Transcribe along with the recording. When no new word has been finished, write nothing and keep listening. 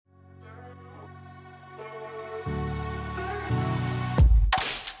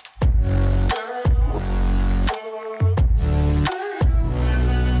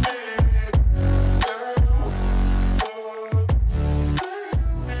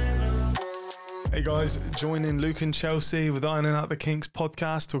Hey guys, joining Luke and Chelsea with Ironing Out the Kinks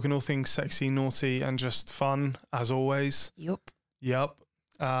podcast, talking all things sexy, naughty, and just fun, as always. Yep.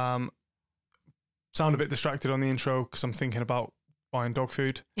 Sound a bit distracted on the intro because I'm thinking about buying dog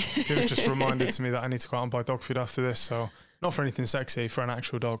food. It just reminded to me that I need to go out and buy dog food after this, so not for anything sexy, for an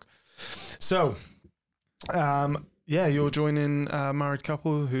actual dog. So, you're joining a married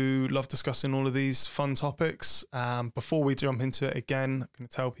couple who love discussing all of these fun topics. Before we jump into it again, I'm going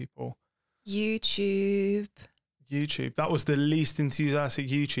to tell people YouTube. That was the least enthusiastic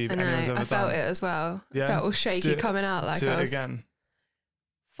YouTube anyone's ever done. I felt it as well. Yeah? I felt all shaky coming out like do I it was. again.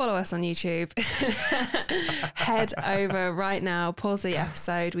 Follow us on YouTube. Head over right now. Pause the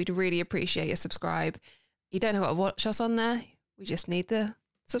episode. We'd really appreciate your subscribe. You don't have to watch us on there. We just need the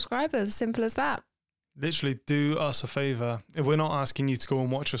subscribers. Simple as that. Literally, do us a favour. If we're not asking you to go and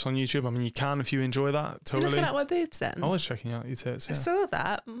watch us on YouTube, I mean, you can if you enjoy that. Totally. You're looking at my boobs then. I was checking out your tits. Yeah. I saw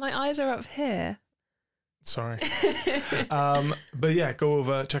that. My eyes are up here. Sorry. But yeah, go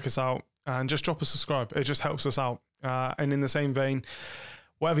over, check us out, and just drop a subscribe. It just helps us out. And in the same vein,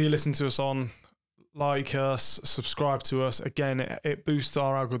 whatever you listen to us on, like us, subscribe to us. Again, it boosts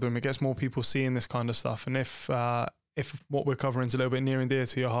our algorithm. It gets more people seeing this kind of stuff. And if what we're covering is a little bit near and dear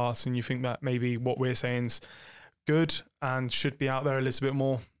to your heart and you think that maybe what we're saying is good and should be out there a little bit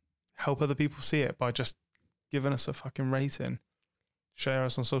more, help other people see it by just giving us a fucking rating. Share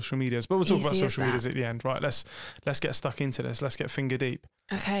us on social medias. But we'll talk about social medias at the end, right? Let's get stuck into this. Let's get finger deep.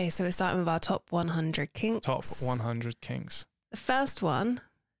 Okay, so we're starting with our top 100 kinks. Top 100 kinks. The first one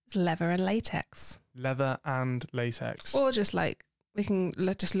is leather and latex. Leather and latex. Or just like, we can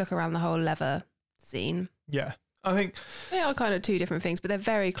just look around the whole leather scene. Yeah. I think they are kind of two different things, but they're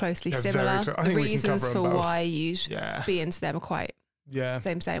very closely similar. The reasons for why you be into them are quite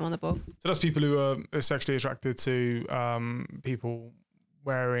same on the ball. So that's people who are sexually attracted to people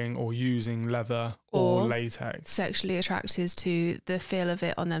wearing or using leather or latex. Sexually attracted to the feel of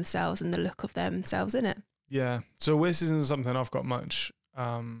it on themselves and the look of themselves in it. Yeah. So this isn't something I've got much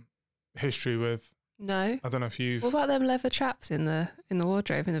history with. No. I don't know if you've... What about them leather traps in the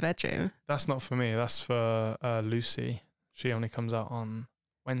wardrobe in the bedroom? That's not for me. That's for Lucy. She only comes out on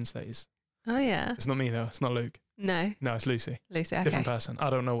Wednesdays. Oh, yeah. It's not me, though. It's not Luke. No. No, it's Lucy. Lucy, okay. Different person.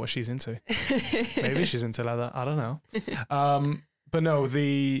 I don't know what she's into. Maybe she's into leather. I don't know. But no,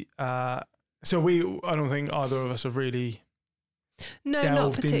 I don't think either of us have really not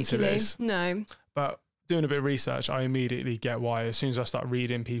particularly. into this. No. But doing a bit of research, I immediately get why. As soon as I start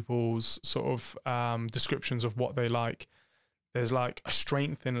reading people's sort of descriptions of what they like, there's like a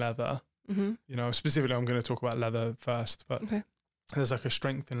strength in leather. Mm-hmm. You know, specifically, I'm going to talk about leather first, but there's like a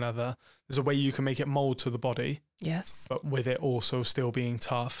strength in leather. There's a way you can make it mold to the body. Yes. But with it also still being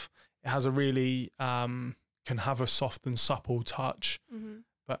tough. It has a really, can have a soft and supple touch,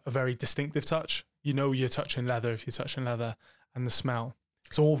 but a very distinctive touch. You know you're touching leather if you're touching leather, and the smell.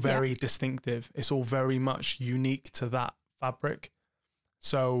 It's all very distinctive. It's all very much unique to that fabric.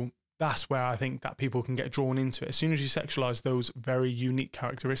 So that's where I think that people can get drawn into it. As soon as you sexualize those very unique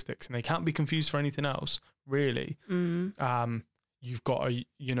characteristics, and they can't be confused for anything else, really, you've got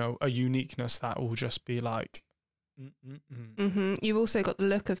a uniqueness that will just be like... You've also got the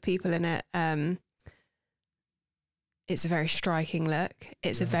look of people in it. It's a very striking look.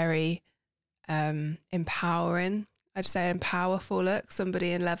 It's a very empowering... I'd say a powerful look,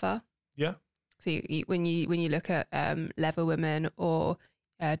 somebody in leather. Yeah. So when you look at leather women or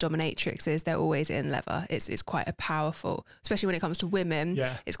dominatrixes, they're always in leather. It's quite a powerful, especially when it comes to women,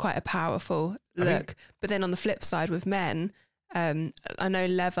 it's quite a powerful look. But then on the flip side with men, I know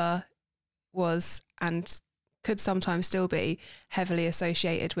leather was and could sometimes still be heavily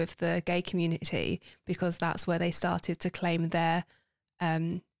associated with the gay community because that's where they started to claim their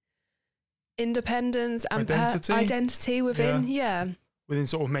independence and identity within within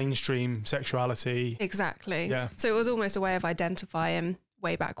sort of mainstream sexuality. Exactly. Yeah. So it was almost a way of identifying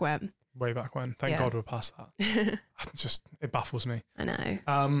way back when. Thank God we're past that. It baffles me. I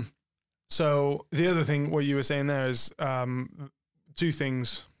know. So the other thing what you were saying there is two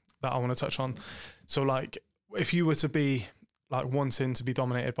things that I want to touch on. So like if you were to be like wanting to be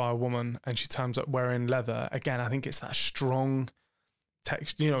dominated by a woman and she turns up wearing leather, again I think it's that strong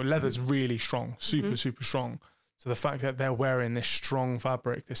texture. You know, leather's really strong, super strong. So the fact that they're wearing this strong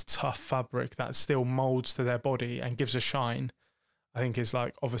fabric, this tough fabric that still molds to their body and gives a shine, I think is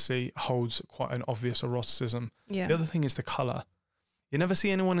like obviously holds quite an obvious eroticism. Yeah. The other thing is the colour. You never see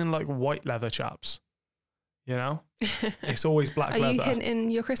anyone in like white leather chaps. You know? It's always black leather. Are you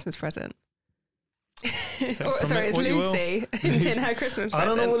hinting your Christmas present? It's Lucy hinting her Christmas present. I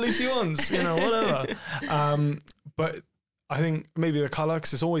don't know what Lucy wants, you know, whatever. But I think maybe the color,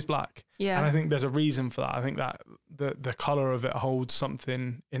 because it's always black. Yeah. And I think there's a reason for that. I think that the color of it holds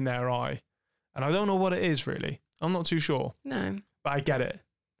something in their eye. And I don't know what it is really. I'm not too sure. No. But I get it.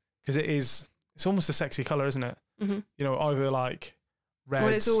 Because it's almost a sexy color, isn't it? Mm-hmm. You know, either like red.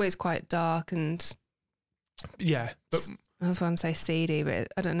 Well, it's always quite dark and... Yeah. But I was going to say seedy,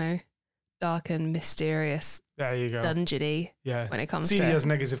 but I don't know. Dark and mysterious. There you go. Dungeony. Yeah. When it comes seedy to... has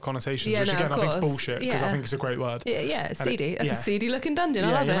negative connotations, which again I think is bullshit, because I think it's a great word. Yeah, seedy. It's a seedy looking dungeon.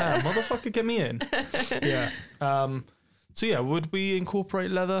 I love it. Motherfucker, get me in. Yeah. So yeah, would we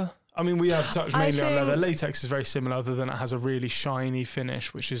incorporate leather? I mean, we have touched mainly on leather. Latex is very similar, other than it has a really shiny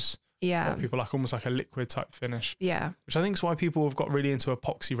finish, which is what people like, almost like a liquid type finish. Yeah. Which I think is why people have got really into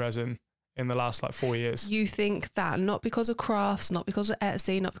epoxy resin in the last 4 years. You think that not because of crafts, not because of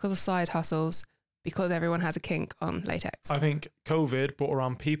Etsy, not because of side hustles, because everyone has a kink on latex. I think COVID brought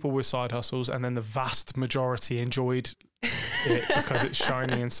around people with side hustles, and then the vast majority enjoyed it because it's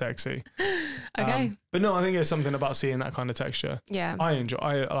shiny and sexy. Okay. But no, I think there's something about seeing that kind of texture. Yeah.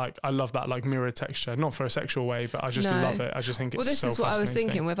 I love that mirror texture, not for a sexual way, but I just love it. I just think it's so fascinating. Well, this is what I was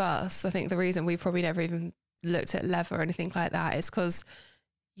thinking with us. I think the reason we probably never even looked at leather or anything like that is because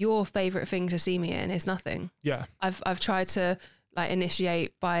your favourite thing to see me in is nothing. Yeah. I've tried to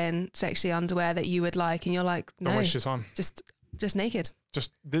initiate buying sexy underwear that you would like, and you're like, no, don't waste your time. Just naked.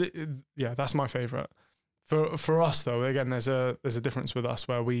 That's my favourite. For us though, again, there's a difference with us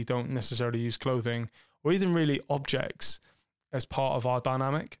where we don't necessarily use clothing or even really objects as part of our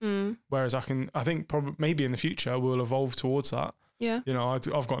dynamic. Whereas I think probably maybe in the future we'll evolve towards that. Yeah. You know,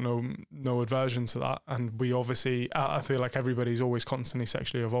 I've got no aversion to that, and we obviously, I feel like everybody's always constantly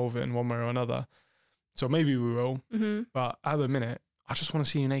sexually evolving one way or another. So maybe we will, but at the minute, I just want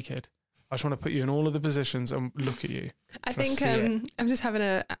to see you naked. I just want to put you in all of the positions and look at you. I think I'm just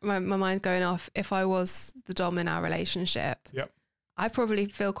having my mind going off. If I was the dom in our relationship, I probably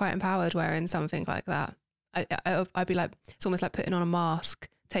feel quite empowered wearing something like that. I'd be like, it's almost like putting on a mask,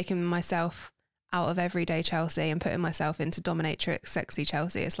 taking myself out of everyday Chelsea and putting myself into dominatrix, sexy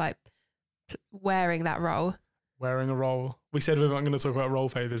Chelsea. It's like wearing that role. Wearing a role. We said we weren't going to talk about role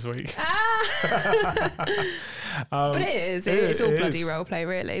play this week. But it is. It's all bloody role play,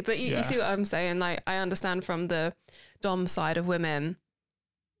 really. But you see what I'm saying? Like, I understand from the dom side of women,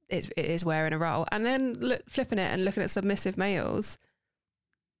 it is wearing a role. And then flipping it and looking at submissive males,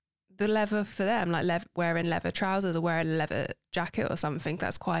 the leather for them, like wearing leather trousers or wearing a leather jacket or something,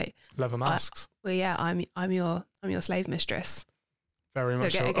 that's quite leather masks. Well, yeah, I'm your slave mistress. Very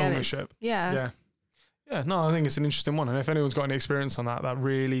much so. Ownership. Yeah. No, I think it's an interesting one. And if anyone's got any experience on that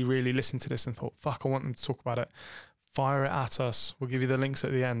really, really listened to this and thought, fuck, I want them to talk about it, fire it at us. We'll give you the links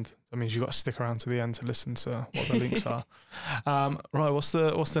at the end. That means you've got to stick around to the end to listen to what the links are. Right, what's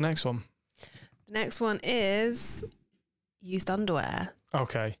the next one? The next one is used underwear.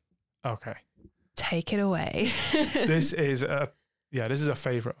 Okay. Take it away. This is a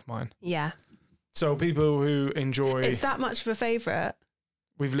favourite of mine. Yeah. So people who enjoy... It's that much of a favourite.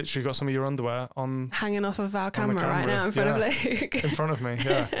 We've literally got some of your underwear hanging off of our camera right now in front of Luke. In front of me,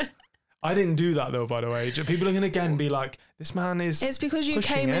 yeah. I didn't do that though, by the way. People are going to again be like, this man is... It's because you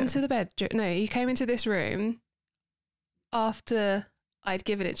came into the bedroom. No, you came into this room after I'd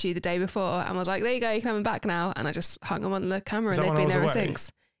given it to you the day before and was like, there you go, you can have them back now. And I just hung them on the camera and they've been there ever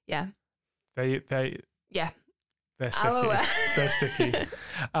since. Yeah. They're sticky. They're sticky.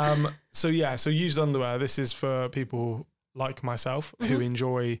 So used underwear, this is for people like myself who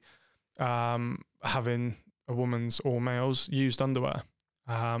enjoy having a woman's or male's used underwear.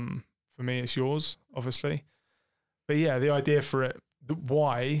 For me, it's yours, obviously. But yeah, the idea for it, the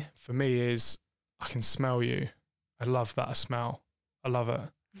why for me is I can smell you. I love that smell. I love it.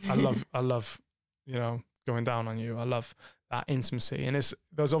 I love, going down on you. I love that intimacy. And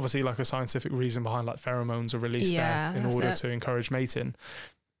there's obviously like a scientific reason behind like pheromones are released there in order to encourage mating.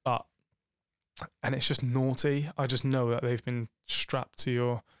 And it's just naughty. I just know that they've been strapped to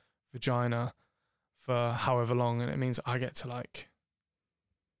your vagina for however long, and it means I get to like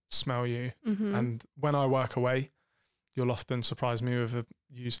smell you. And when I work away, you'll often surprise me with a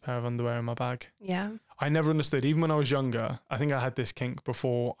used pair of underwear in my bag. Yeah. I never understood, even when I was younger, I think I had this kink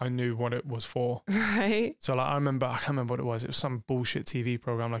before I knew what it was for. Right. So like I can't remember what it was. It was some bullshit TV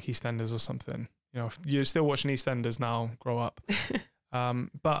program like EastEnders or something. If you're still watching EastEnders now, grow up.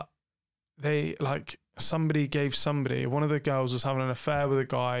 But one of the girls was having an affair with a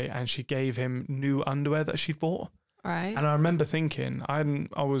guy and she gave him new underwear that she'd bought. Right. And I remember thinking, I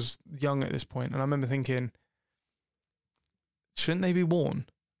was young at this point, and I remember thinking, shouldn't they be worn?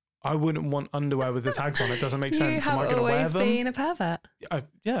 I wouldn't want underwear with the tags on. It doesn't make sense. Am I going to wear them? You have always been a pervert.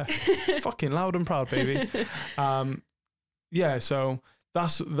 Yeah. Fucking loud and proud, baby. yeah, so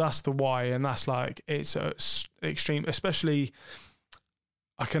that's the why, and that's like, it's extreme, especially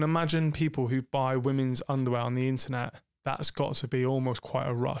I can imagine people who buy women's underwear on the internet. That's got to be almost quite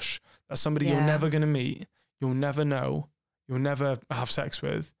a rush. That's somebody you're never going to meet, you'll never know, you'll never have sex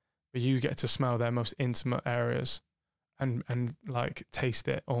with, but you get to smell their most intimate areas and like taste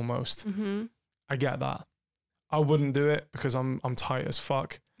it almost. Mm-hmm. I get that. I wouldn't do it because I'm tight as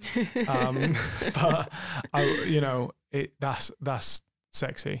fuck. But that's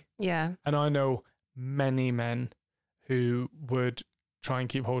sexy. Yeah. And I know many men who would try and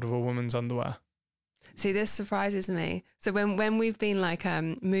keep hold of a woman's underwear. See, this surprises me. So when we've been like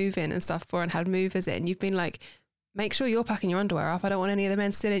moving and stuff before and had movers in, you've been like, make sure you're packing your underwear up. I don't want any of the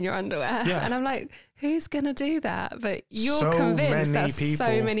men still in your underwear. Yeah. And I'm like, who's going to do that? But you're convinced that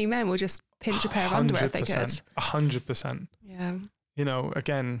so many men will just pinch a pair of underwear if they could. 100%. Yeah. You know,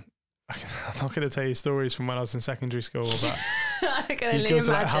 again, I'm not going to tell you stories from when I was in secondary school, but I can you'd only go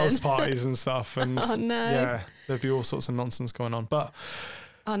to like imagine. house parties and stuff, and Oh no. yeah, there'd be all sorts of nonsense going on. But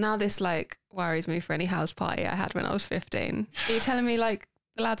now this like worries me for any house party I had when I was 15. Are you telling me like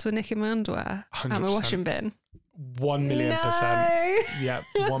the lads were nicking my underwear 100%. out my washing bin? 1,000,000%. No. Yeah,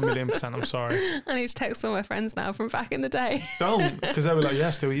 1,000,000%. I'm sorry. I need to text all my friends now from back in the day. Don't, because they were like,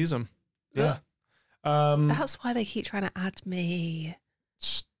 yeah, still use them. Yeah. That's why they keep trying to add me.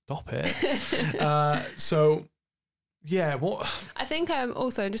 Stop it. So, yeah, what? I think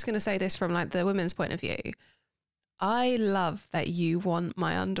also, I'm just going to say this from like the women's point of view. I love that you want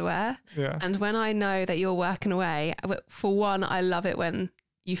my underwear. Yeah. And when I know that you're working away, for one, I love it when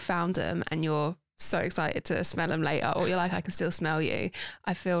you found them and you're so excited to smell them later, or you're like, I can still smell you.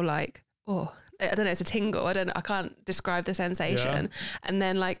 I feel like, I don't know, it's a tingle. I can't describe the sensation. Yeah. And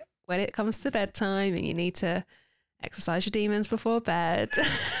then like when it comes to bedtime and you need to exercise your demons before bed.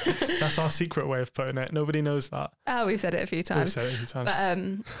 That's our secret way of putting it. Nobody knows that. Oh, we've said it a few times. But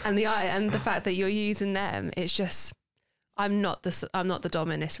and the fact that you're using them, it's just, I'm not the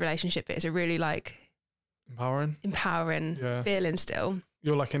dominant relationship, but it's a really like empowering feeling still.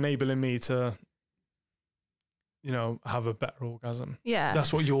 You're like enabling me to, you know, have a better orgasm. Yeah.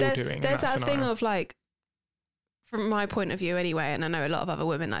 That's what you're doing. There's that thing of like, from my point of view anyway, and I know a lot of other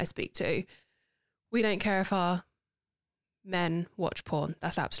women that I speak to, we don't care if our men watch porn.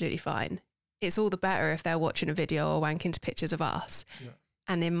 That's absolutely fine. It's all the better if they're watching a video or wanking to pictures of us. Yeah.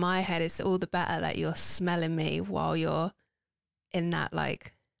 And in my head, it's all the better that you're smelling me while you're in that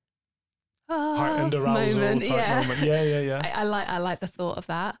like heightened arousal moment. Moment. Yeah. I like the thought of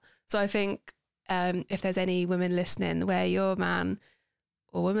that. So I think if there's any women listening where your man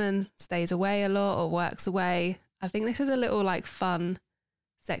or woman stays away a lot or works away, I think this is a little like fun,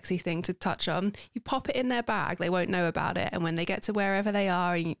 sexy thing to touch on. You pop it in their bag, they won't know about it. And when they get to wherever they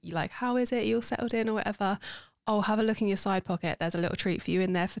are and you're like, how is it? You're settled in or whatever. Oh, have a look in your side pocket. There's a little treat for you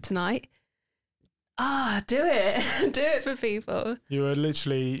in there for tonight. Do it. Do it for people. You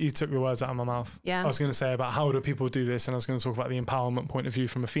took the words out of my mouth. Yeah. I was going to say about how do people do this, and I was going to talk about the empowerment point of view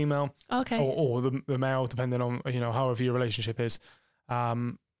from a female. Okay. Or the male, depending on, you know, however your relationship is. But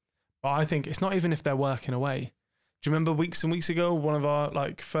I think it's not even if they're working away. Do you remember weeks and weeks ago, one of our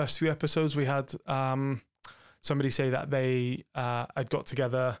like first few episodes, we had somebody say that they had got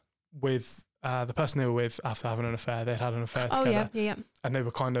together with the person they were with after having an affair. They'd had an affair together. Oh, yeah. And they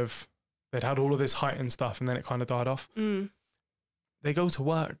were they'd had all of this heightened stuff and then it kind of died off. They go to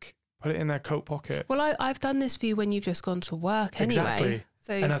work, put it in their coat pocket. Well, I've done this for you when you've just gone to work anyway. Exactly.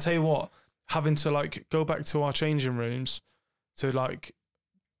 So, and I tell you what, having to like go back to our changing rooms to like,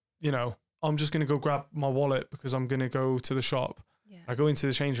 you know, I'm just going to go grab my wallet because I'm going to go to the shop. Yeah. I go into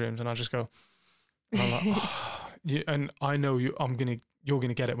the change rooms and I just go, and I'm like, and I know you're going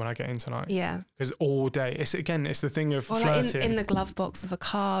to get it when I get in tonight. Yeah. Because all day, it's the thing of flirting. Like in the glove box of a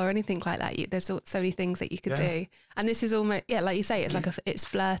car or anything like that. There's so many things that you could do. And this is almost, like you say, it's like it's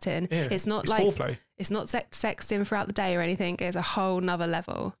flirting. Yeah. It's not like foreplay. It's not sexting throughout the day or anything. It's a whole nother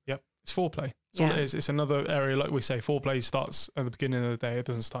level. Yep. It's foreplay. That's all it is. It's another area, like we say, foreplay starts at the beginning of the day. It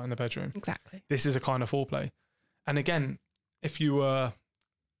doesn't start in the bedroom. Exactly. This is a kind of foreplay. And again, if you were,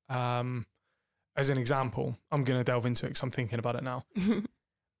 as an example, I'm going to delve into it because I'm thinking about it now.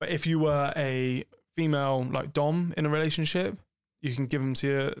 But if you were a female like dom in a relationship, you can give them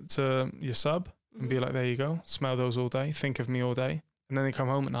to your sub and be like, there you go, smell those all day, think of me all day. And then they come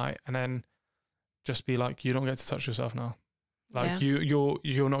home at night and then just be like, you don't get to touch yourself now. Like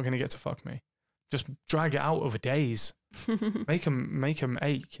you're not going to get to fuck me. Just drag it out over days. make them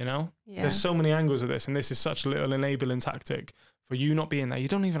ache, you know? Yeah. There's so many angles of this, and this is such a little enabling tactic for you not being there. You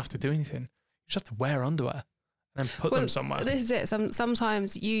don't even have to do anything. You just have to wear underwear and then put them somewhere. This is it.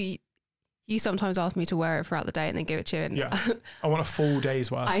 Sometimes you you sometimes ask me to wear it throughout the day and then give it to you. And yeah, I want a full day's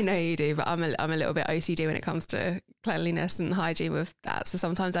worth. I know you do, but I'm a little bit OCD when it comes to cleanliness and hygiene with that. So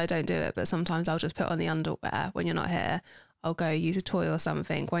sometimes I don't do it, but sometimes I'll just put on the underwear when you're not here. I'll go use a toy or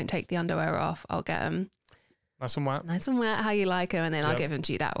something, won't take the underwear off. I'll get them nice and wet, how you like them, and then I'll give them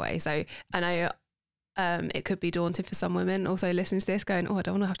to you that way. So I know it could be daunting for some women also listening to this going, oh, I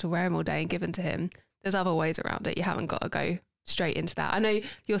don't want to have to wear them all day and give them to him. There's other ways around it. You haven't got to go straight into that. I know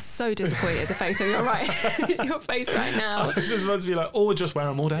you're so disappointed, the face of your face right now. I was just about to be like, oh, just wear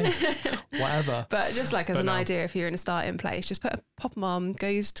them all day. Whatever. But just like as an idea, if you're in a starting place, just pop them on, go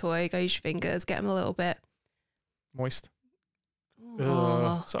use a toy, go use your fingers, get them a little bit moist.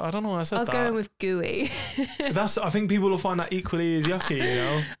 So I don't know why I said that. I was going with gooey. I think people will find that equally as yucky, you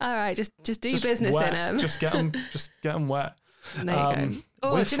know. All right, just do business wet. in them. Just get them wet. There you go.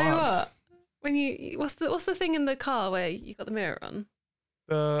 Oh, do you know what? When what's the thing in the car where you got the mirror on?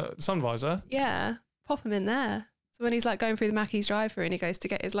 The sun visor. Yeah, pop him in there. So when he's like going through the Mackey's drive-through and he goes to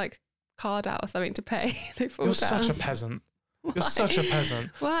get his like card out or something to pay, they fall You're down. such a peasant. Why? You're such a peasant.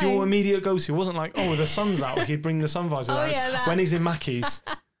 Why? Your immediate go-to wasn't like, oh, the sun's out, he'd bring the sun visor out when he's in Mackey's.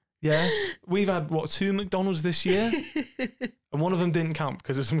 Yeah. We've had, 2 McDonald's this year? And one of them didn't count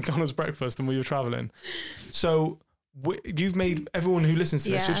because it's McDonald's breakfast and we were travelling. So you've made everyone who listens to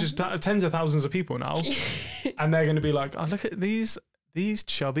this, which is tens of thousands of people now, and they're going to be like, oh, look at these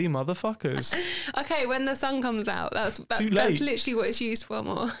chubby motherfuckers. Okay, when the sun comes out, that's too late. That's literally what it's used for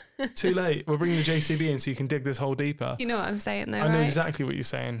more. Too late. We're bringing the JCB in so you can dig this hole deeper. You know what I'm saying though, I know exactly what you're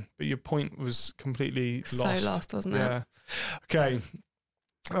saying, but your point was completely lost. So lost, wasn't it? Yeah. Okay.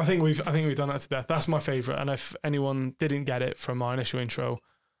 I think we've done that to death. That's my favourite. And if anyone didn't get it from my initial intro,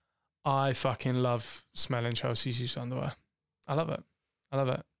 I fucking love smelling Chelsea's used underwear. I love it.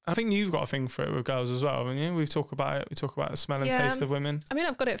 I think you've got a thing for it with girls as well, haven't you? We talk about it. We talk about the smell and taste of women. I mean,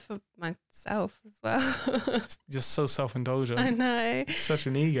 I've got it for myself as well. Just so self-indulgent. I know. Such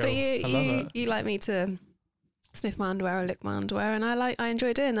an ego. But I love it. You like me to sniff my underwear or lick my underwear, and I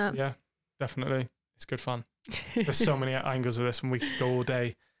enjoy doing that. Yeah, definitely. It's good fun. There's so many angles of this and we could go all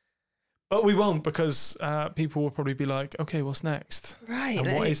day. But we won't, because people will probably be like, okay, what's next? Right.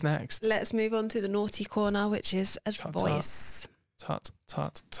 And what is next? Let's move on to the naughty corner, which is a voice. Tut.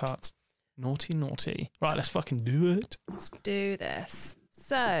 Naughty. Right, let's fucking do it. Let's do this.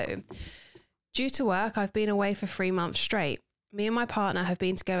 So, due to work, I've been away for 3 months straight. Me and my partner have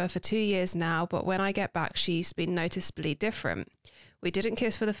been together for 2 years now, but when I get back, she's been noticeably different. We didn't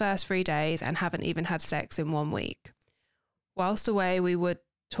kiss for the first 3 days and haven't even had sex in 1 week. Whilst away, we would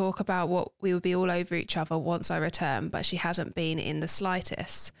talk about what we would be all over each other once I return, but she hasn't been in the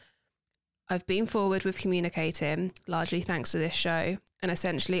slightest. I've been forward with communicating, largely thanks to this show, and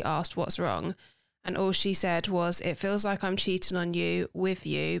essentially asked what's wrong. And all she said was, it feels like I'm cheating on you with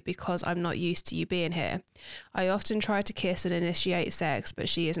you because I'm not used to you being here. I often try to kiss and initiate sex, but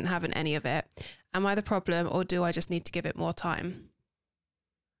she isn't having any of it. Am I the problem, or do I just need to give it more time?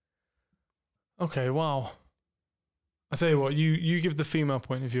 Okay, wow. I tell you what, you give the female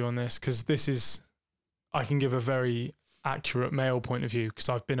point of view on this, because I can give a very accurate male point of view because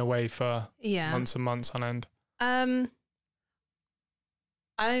I've been away for months and months on end. I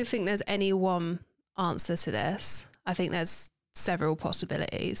don't think there's any one answer to this. I think there's several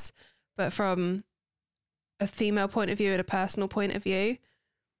possibilities, but from a female point of view and a personal point of view,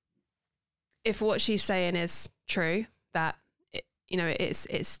 if what she's saying is true, that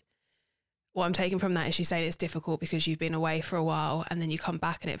it's what I'm taking from that is she's saying it's difficult because you've been away for a while and then you come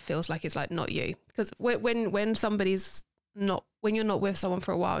back and it feels like it's like not you. Because when somebody's not, when you're not with someone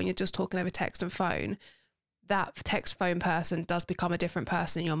for a while and you're just talking over text and phone, that text phone person does become a different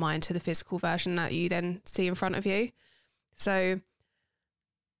person in your mind to the physical version that you then see in front of you. So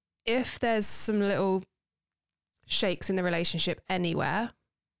if there's some little shakes in the relationship anywhere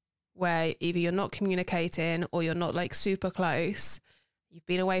where either you're not communicating or you're not like super close, you've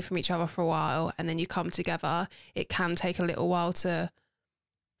been away from each other for a while and then you come together, it can take a little while to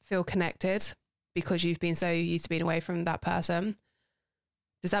feel connected because you've been so used to being away from that person.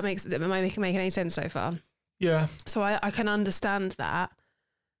 Am I making any sense so far? Yeah. So I can understand that.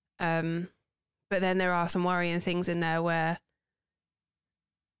 But then there are some worrying things in there where,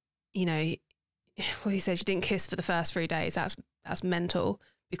 well, you said you didn't kiss for the first 3 days. That's mental,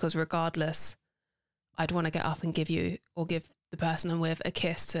 because regardless, I'd want to get up and give you or give the person I'm with a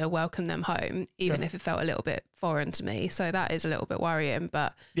kiss to welcome them home, even if it felt a little bit foreign to me. So that is a little bit worrying.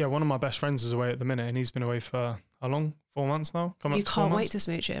 But yeah, one of my best friends is away at the minute and he's been away for how long? 4 months now? You can't wait to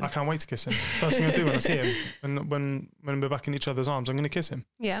smooch him. I can't wait to kiss him. First thing I do when I see him, when we're back in each other's arms, I'm going to kiss him.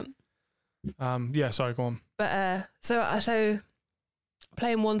 Yeah. Yeah, sorry, go on. But so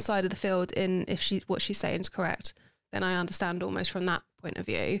playing one side of the field in if what she's saying is correct, then I understand almost from that point of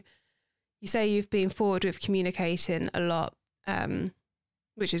view. You say you've been forward with communicating a lot,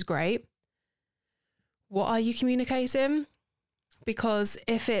 which is great. What are you communicating? Because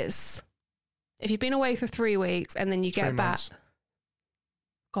if you've been away for 3 weeks and then you get back,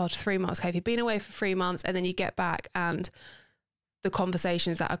 3 months. Okay, if you've been away for 3 months and then you get back and the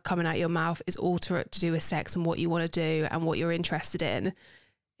conversations that are coming out your mouth is all to do with sex and what you want to do and what you're interested in,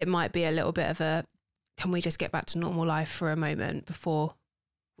 it might be a little bit of a, can we just get back to normal life for a moment before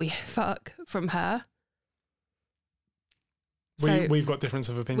we fuck from her? We've got difference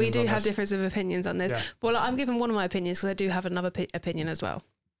of opinions. We do have difference of opinions on this. Yeah. Well, I'm giving one of my opinions because I do have another opinion as well.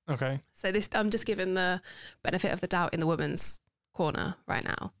 Okay. So I'm just giving the benefit of the doubt in the woman's corner right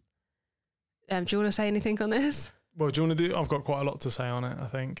now. Do you want to say anything on this? Well, do you want to do? I've got quite a lot to say on it, I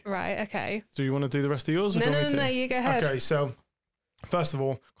think. Right. Okay. Do you want to do the rest of yours? Or do you want me to? No, you go ahead. Okay. So, first of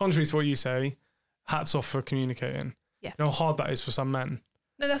all, contrary to what you say, hats off for communicating. Yeah. You know how hard that is for some men.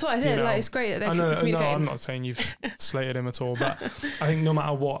 No, that's what I said. Like, it's great that they're communicating. No, I'm not saying you've slated him at all, but I think no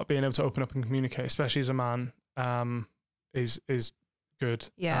matter what, being able to open up and communicate, especially as a man, is good.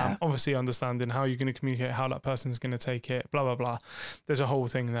 Yeah. Obviously, understanding how you're going to communicate, how that person's going to take it, blah blah blah. There's a whole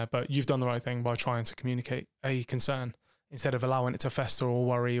thing there, but you've done the right thing by trying to communicate a concern instead of allowing it to fester or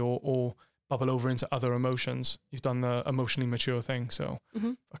worry or bubble over into other emotions. You've done the emotionally mature thing, so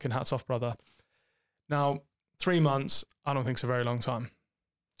fucking hats off, brother. Now, 3 months, I don't think it's a very long time.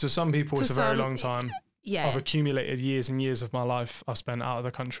 To some people, it's a very long time. Yeah. I've accumulated years and years of my life I've spent out of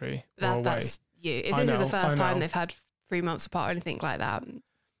the country or away. That's you. If this is the first time they've had 3 months apart or anything like that,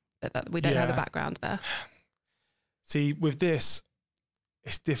 we don't have the background there. See, with this,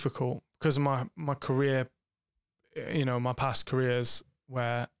 it's difficult because of my career, my past careers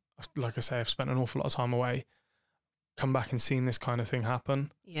where, like I say, I've spent an awful lot of time away, come back and seen this kind of thing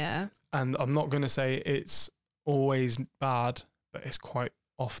happen. Yeah. And I'm not going to say it's always bad, but it's quite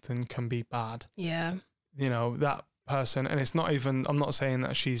often can be bad. Yeah. That person, and it's not even, I'm not saying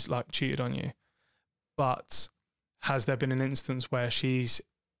that she's like cheated on you, but has there been an instance where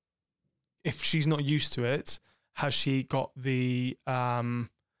if she's not used to it, has she got the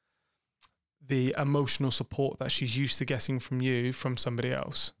emotional support that she's used to getting from you from somebody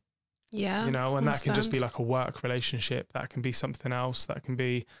else? Yeah. And that can just be like a work relationship. That can be something else. That can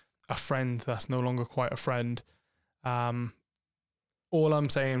be a friend that's no longer quite a friend. All I'm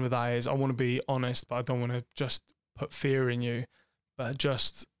saying with that is I want to be honest, but I don't want to just put fear in you, but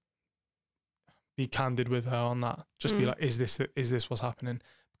just be candid with her on that. Just be like, is this what's happening?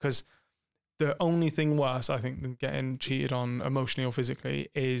 Because the only thing worse, I think, than getting cheated on emotionally or physically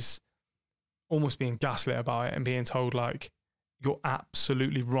is almost being gaslit about it and being told like, you're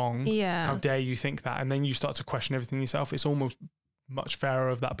absolutely wrong. Yeah. How dare you think that? And then you start to question everything yourself. It's almost much fairer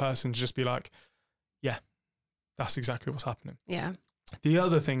of that person to just be like, yeah, that's exactly what's happening. Yeah. The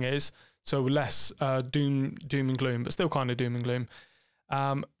other thing is, so less doom and gloom, but still kind of doom and gloom.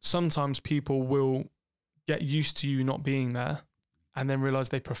 Sometimes people will get used to you not being there and then realize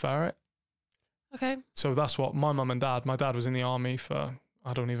they prefer it. Okay. So that's what my mum and dad, my dad was in the army for,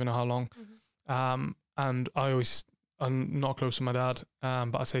 I don't even know how long. And I'm not close to my dad.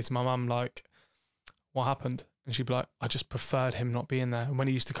 But I say to my mum, like, what happened? And she'd be like, I just preferred him not being there. And when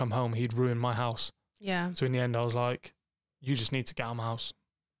he used to come home, he'd ruin my house. Yeah. So in the end, I was like, you just need to get out of my house.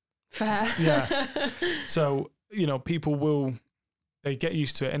 Fair. Yeah. So, people they get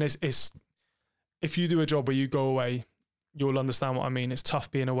used to it. And it's if you do a job where you go away, you'll understand what I mean. It's tough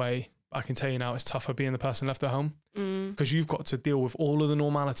being away. I can tell you now, it's tougher being the person left at home because you've got to deal with all of the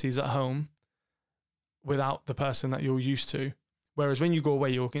normalities at home without the person that you're used to. Whereas when you go away,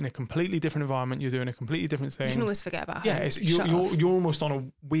 you're in a completely different environment. You're doing a completely different thing. You can almost forget about home. Yeah, you're almost on a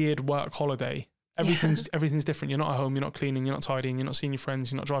weird work holiday. Everything's different. You're not at home. You're not cleaning. You're not tidying. You're not seeing your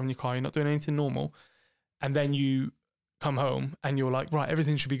friends. You're not driving your car. You're not doing anything normal. And then you come home and you're like, right,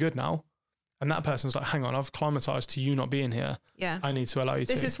 everything should be good now. And that person's like, hang on, I've climatized to you not being here. Yeah. I need to allow you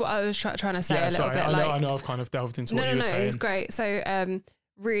to. This is what I was trying to say a little bit. I know I've kind of delved into what you were saying. No, it's great. So,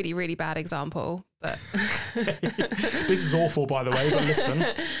 really, really bad example, but. This is awful, by the way, but listen.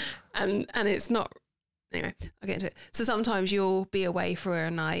 And it's not. Anyway, I'll get into it. So sometimes you'll be away for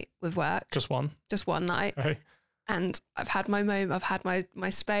a night with work. Just one night. Okay. And I've had my moment, I've had my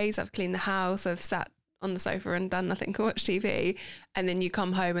space, I've cleaned the house, I've sat on the sofa and done nothing but watch TV. And then you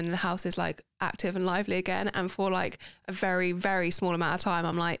come home and the house is like active and lively again. And for like a very, very small amount of time,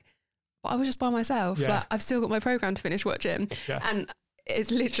 I'm like, well, I was just by myself. Yeah. Like I've still got my program to finish watching. Yeah. And it's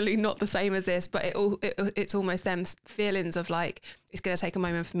literally not the same as this, but it's almost them feelings of like, it's going to take a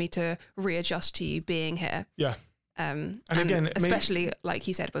moment for me to readjust to you being here. Yeah. And again, especially like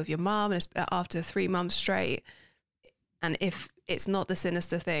you said, with your mum, and after 3 months straight, and if it's not the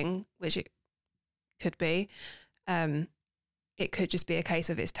sinister thing, which it could be, it could just be a case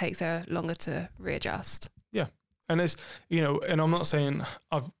of it takes her longer to readjust. Yeah. And it's, you know, and I'm not saying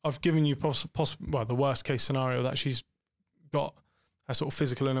I've given you well, the worst case scenario that she's got a sort of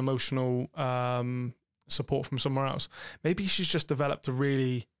physical and emotional support from somewhere else. Maybe she's just developed a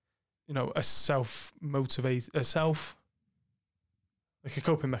really, you know, like a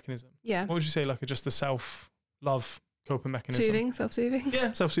coping mechanism. Yeah. What would you say? Like just a self-love coping mechanism. Self-soothing.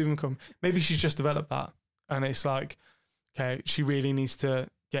 Yeah, self-soothing coping. Maybe she's just developed that. And it's like, okay, she really needs to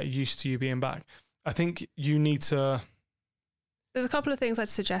get used to you being back. I think you need to... There's a couple of things I'd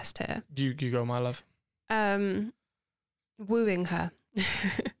suggest here. You go, my love. Wooing her.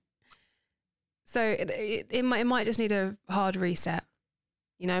 So it might just need a hard reset.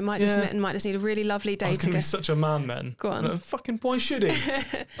 You know, it might just need a really lovely day. I was going to be such a man then. Go on. Like, fucking, why should he?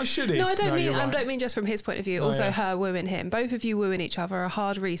 Why should he? No, I don't mean just from his point of view. Also, her wooing him. Both of you wooing each other. A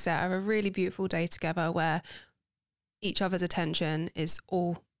hard reset of a really beautiful day together where each other's attention is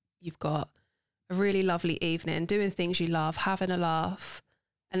all you've got. A really lovely evening, doing things you love, having a laugh,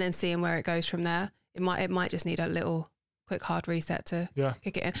 and then seeing where it goes from there. It might just need a little quick hard reset to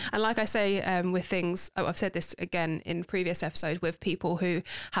kick it in. And like I say, with things, I've said this again in previous episodes, with people who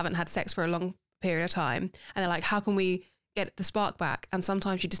haven't had sex for a long period of time, and they're like, how can we get the spark back? And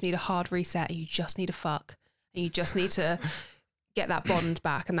sometimes you just need a hard reset, and you just need to fuck, and you just need to get that bond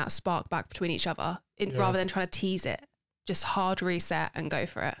back and that spark back between each other, rather than trying to tease it. Just hard reset and go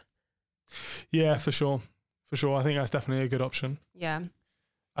for it. Yeah, for sure. I think that's definitely a good option. Yeah.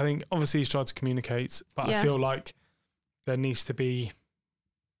 I think obviously he's tried to communicate, but I feel like there needs to be,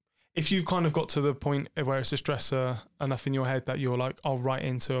 if you've kind of got to the point where it's a stressor enough in your head that you're like, I'll write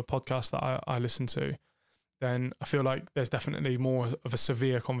into a podcast that I listen to, then I feel like there's definitely more of a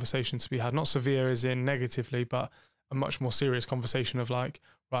severe conversation to be had. Not severe as in negatively, but a much more serious conversation of like,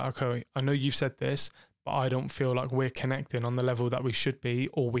 right, okay, I know you've said this, but I don't feel like we're connecting on the level that we should be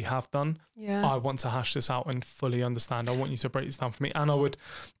or we have done. Yeah. I want to hash this out and fully understand. I want you to break this down for me. And I would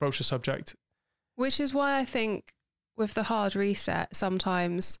broach the subject. Which is why I think with the hard reset,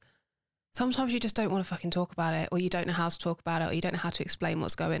 sometimes you just don't want to fucking talk about it, or you don't know how to talk about it, or you don't know how to explain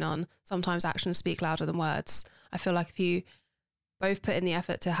what's going on. Sometimes actions speak louder than words. I feel like if you both put in the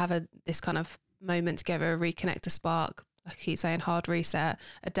effort to have this kind of moment together, reconnect a spark, I keep saying hard reset,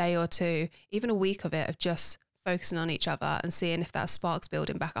 a day or two, even a week of it, of just focusing on each other and seeing if that spark's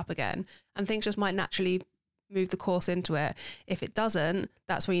building back up again. And things just might naturally move the course into it. If it doesn't,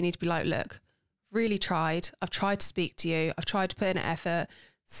 that's where you need to be like, look, really tried. I've tried to speak to you. I've tried to put in an effort.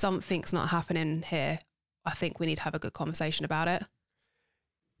 Something's not happening here. I think we need to have a good conversation about it.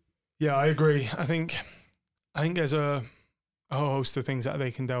 Yeah, I agree. I think there's a whole host of things that they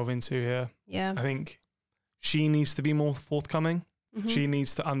can delve into here. Yeah. I think she needs to be more forthcoming. Mm-hmm. She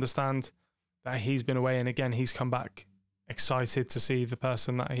needs to understand that he's been away, and again, he's come back excited to see the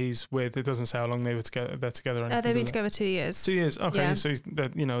person that he's with. It doesn't say how long they were together. They're together. They've been together 2 years. 2 years. Okay, yeah. So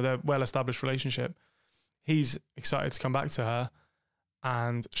they're well-established relationship. He's excited to come back to her,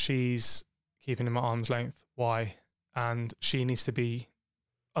 and she's keeping him at arm's length. Why? And she needs to be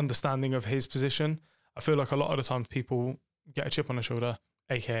understanding of his position. I feel like a lot of the times people get a chip on the shoulder,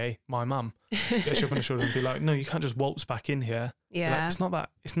 aka my mum, get a chip on the shoulder and be like, no, you can't just waltz back in here. Yeah. Like, it's not that.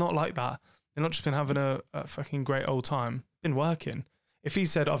 It's not like that. They've not just been having a fucking great old time. Been working. If he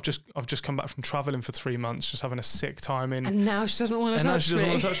said, I've just come back from traveling for 3 months, just having a sick time in, and now she doesn't want to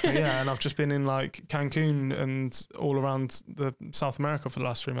touch me. Yeah, and I've just been in like Cancun and all around the South America for the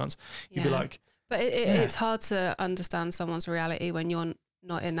last 3 months. You'd be like, but it's hard to understand someone's reality when you're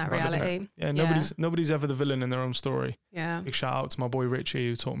not in that reality. Yeah, nobody's ever the villain in their own story. Yeah. Big shout out to my boy Richie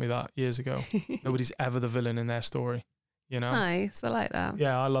who taught me that years ago. Nobody's ever the villain in their story. You know? Nice, I like that.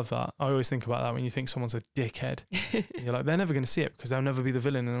 Yeah, I love that. I always think about that when you think someone's a dickhead. You're like, they're never going to see it because they'll never be the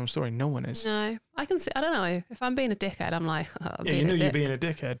villain in their own story. No one is. No, I can see. I don't know. If I'm being a dickhead, I'm like, you're being a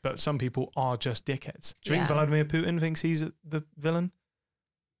dickhead, but some people are just dickheads. Do you think Vladimir Putin thinks he's the villain?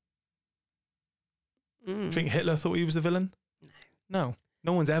 Do you think Hitler thought he was the villain? No.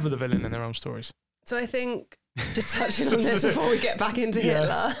 No one's ever the villain in their own stories. So I think, just touching on this before we get back into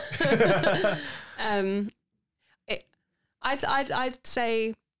Hitler, I'd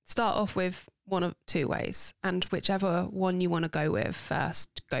say start off with one of two ways, and whichever one you want to go with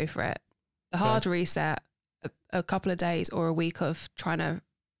first, go for it. The hard reset, a couple of days or a week of trying to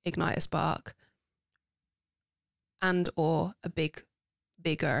ignite a spark, and or a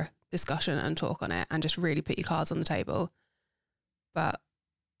bigger discussion and talk on it, and just really put your cards on the table. But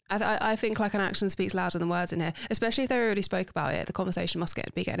I think like an action speaks louder than words in here, especially if they already spoke about it. The conversation must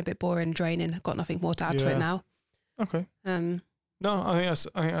be getting a bit boring, draining. Got nothing more to add to it now. Okay. No, I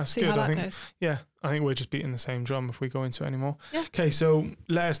think that's see good. How that goes. Yeah, I think we're just beating the same drum if we go into it anymore. Yeah. Okay, so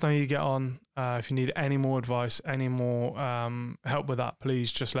let us know how you get on. If you need any more advice, any more help with that,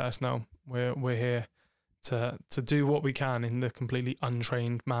 please just let us know. We're here to do what we can in the completely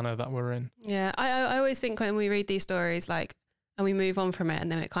untrained manner that we're in. Yeah, I always think when we read these stories, like, and we move on from it,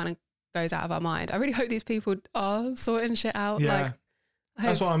 and then it kind of goes out of our mind. I really hope these people are sorting shit out. Yeah, like,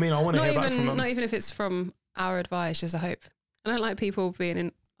 that's what I mean. I want to hear back from them. Not even if it's from our advice, just a hope. I don't like people being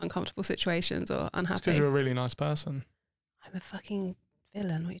in uncomfortable situations or unhappy. It's because you're a really nice person. I'm a fucking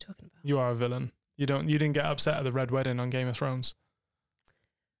villain. What are you talking about? You are a villain. You didn't get upset at the Red Wedding on Game of Thrones.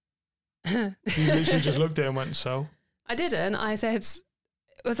 You literally just looked at it and went, so? I didn't. I said,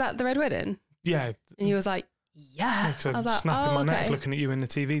 was that the Red Wedding? Yeah. And you was like, yeah. I was like, snapping my neck looking at you in the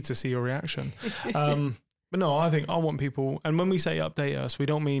TV to see your reaction. But no, I think I want people, and when we say update us, we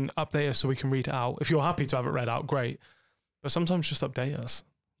don't mean update us so we can read it out. If you're happy to have it read out, great. But sometimes just update us.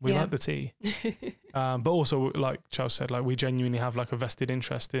 We like the tea. But also, like Charles said, like we genuinely have like a vested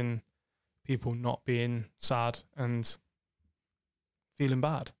interest in people not being sad and feeling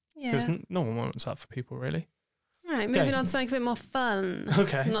bad. Yeah. Because no one wants that for people, really. All right, moving on to something a bit more fun.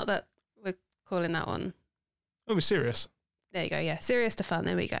 Okay. Not that we're calling that one. It was serious. There you go, yeah. Serious to fun,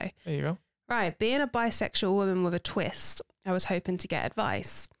 there we go. There you go. Right, being a bisexual woman with a twist, I was hoping to get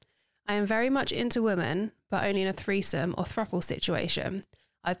advice. I am very much into women, but only in a threesome or throuple situation.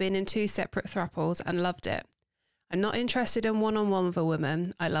 I've been in 2 separate throuples and loved it. I'm not interested in one-on-one with a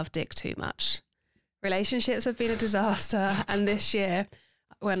woman. I love dick too much. Relationships have been a disaster, and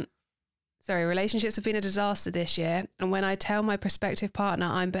relationships have been a disaster this year, and when I tell my prospective partner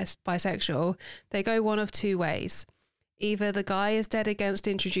I'm bisexual, they go one of 2 ways. Either the guy is dead against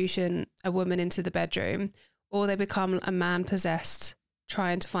introducing a woman into the bedroom, or they become a man possessed,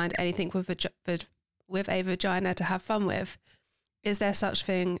 trying to find anything with a vagina to have fun with. Is there such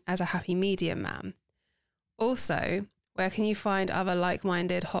thing as a happy medium, man? Also, where can you find other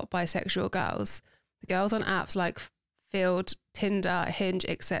like-minded hot bisexual girls? The girls on apps like Field, Tinder, Hinge,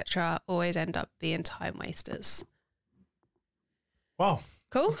 etc. always end up being time wasters. Wow.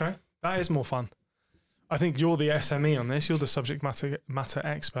 Cool. Okay. That is more fun. I think you're the SME on this. You're the subject matter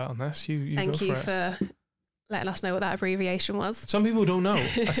expert on this. You Thank go you for letting us know what that abbreviation was. Some people don't know.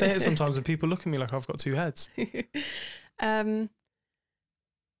 I say it sometimes and people look at me like I've got 2 heads. I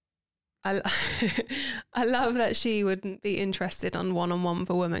love that she wouldn't be interested on one-on-one with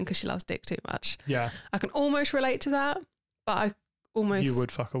a woman because she loves dick too much. Yeah. I can almost relate to that, but You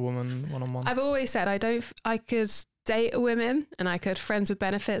would fuck a woman one-on-one. I've always said I could date women and I could friends with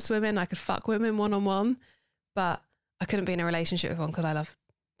benefits women. I could fuck women one-on-one, but I couldn't be in a relationship with one because I love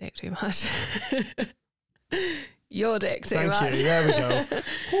dick too much. Your dick too much. Thank you. There we go.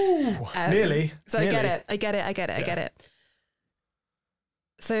 Ooh, nearly. So nearly. I get it.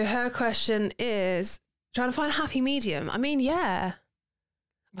 So her question is trying to find a happy medium. I mean, yeah.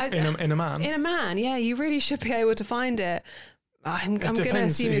 In a man? In a man, yeah. You really should be able to find it. I'm going to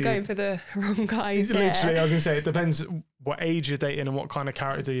assume you're going for the wrong guys. Literally, I was going to say, it depends what age you're dating and what kind of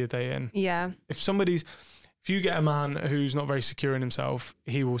character you're dating. Yeah. If you get a man who's not very secure in himself,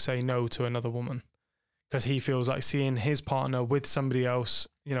 he will say no to another woman because he feels like seeing his partner with somebody else,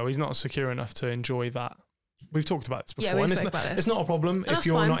 he's not secure enough to enjoy that. We've talked about this before. Yeah, and it's not a problem if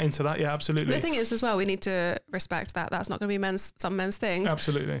you're not into that. Yeah, absolutely. The thing is as well, we need to respect that. That's not going to be some men's things.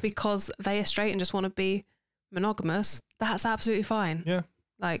 Absolutely. Because they are straight and just want to be monogamous. That's absolutely fine. Yeah.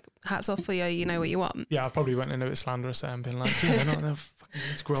 Like, hats off for you. You know what you want. Yeah, I probably went in a bit slanderous there and been like, they're fucking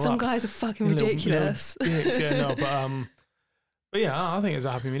need to grow up. Some guys are fucking ridiculous. But yeah, I think it's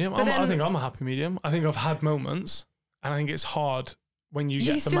a happy medium. I think I'm a happy medium. I think I've had moments and I think it's hard when you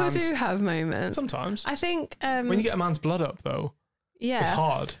get the man's... You still do have moments. Sometimes. I think... when you get a man's blood up, though, it's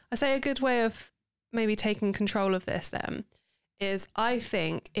hard. I say a good way of maybe taking control of this then is I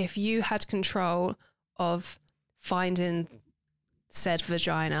think if you had control of finding said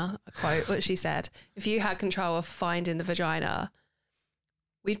vagina, a quote what she said, if you had control of finding the vagina,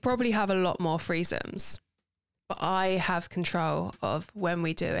 we'd probably have a lot more threesomes. But I have control of when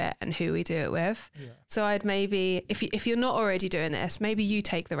we do it and who we do it with. Yeah. So I'd maybe, if you're not already doing this, maybe you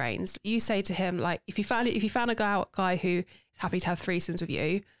take the reins. You say to him, like, if you found a guy who is happy to have threesomes with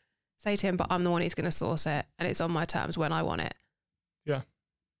you, say to him, but I'm the one who's going to source it and it's on my terms when I want it. Yeah.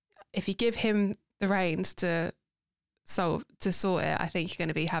 If you give him the reins to sort it, I think you're going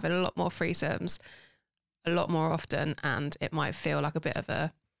to be having a lot more threesomes a lot more often, and it might feel like a bit of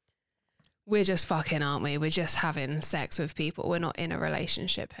a we're just fucking, aren't we? We're just having sex with people. We're not in a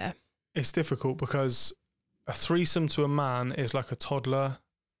relationship here. It's difficult because a threesome to a man is like a toddler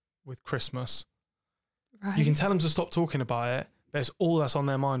with Christmas. Right. You can tell them to stop talking about it, but it's all that's on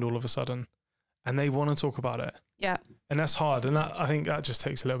their mind all of a sudden. And they want to talk about it. Yeah. And that's hard. And that, I think that just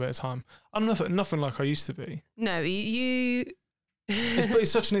takes a little bit of time. I'm nothing like I used to be. No, you... But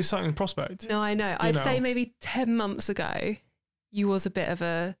it's such an exciting prospect. No, I know. I'd say maybe 10 months ago, you was a bit of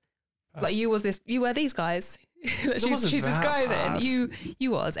a... Like you were these guys that she's describing.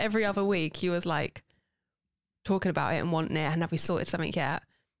 You was every other week. You was like talking about it and wanting it. And have we sorted something yet?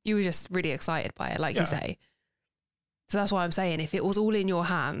 You were just really excited by it, like you say. So that's why I'm saying if it was all in your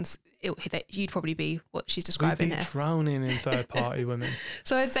hands, you'd probably be what she's describing We'd be here. Drowning in third party women.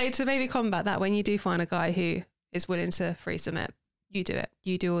 So I'd say to maybe combat that, when you do find a guy who is willing to threesome it, you do it.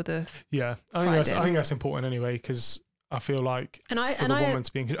 You do all the I think that's important anyway, because I feel like for the woman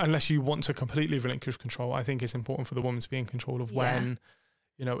to be in, unless you want to completely relinquish control, I think it's important for the woman to be in control of when,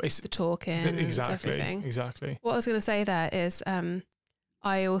 it's the talking. Exactly. What I was going to say there is,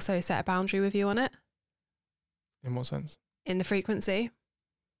 I also set a boundary with you on it. In what sense? In the frequency.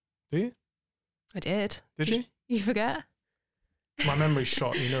 Do you? I did. Did you? You forget? My memory's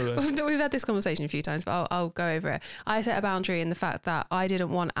shot, you know this. We've had this conversation a few times, but I'll go over it. I set a boundary in the fact that I didn't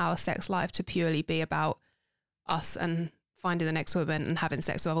want our sex life to purely be about us and finding the next woman and having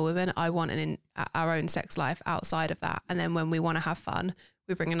sex with other women. I wanted our own sex life outside of that. And then when we want to have fun,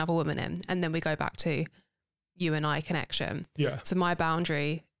 we bring another woman in, and then we go back to you and I connection. Yeah. So my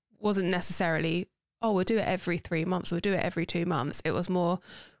boundary wasn't necessarily, we'll do it every 3 months, we'll do it every 2 months. It was more,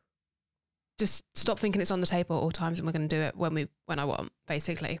 just stop thinking it's on the table at all times, and we're going to do it when I want,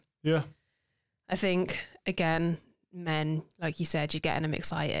 basically. Yeah. I think, again, men, like you said, you're getting them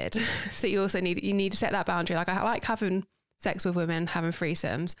excited. So you also need to set that boundary. Like, I like having sex with women, having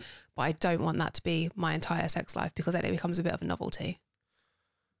threesomes, but I don't want that to be my entire sex life, because then it becomes a bit of a novelty.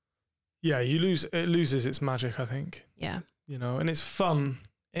 Yeah, it loses its magic, I think. Yeah. And it's fun.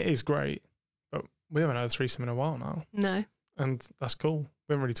 It is great. But we haven't had a threesome in a while now. No. And that's cool.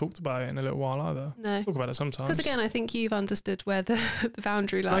 We haven't really talked about it in a little while either. No. Talk about it sometimes. Because again, I think you've understood where the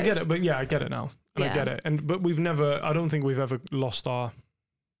boundary lies. I get it, but I get it now. And I get it. But I don't think we've ever lost our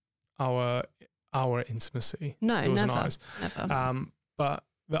intimacy. No, never. Never. But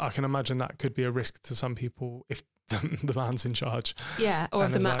I can imagine that could be a risk to some people if the man's in charge. Yeah, or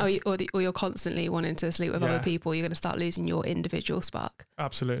if the man, or you're constantly wanting to sleep with other people, you're going to start losing your individual spark.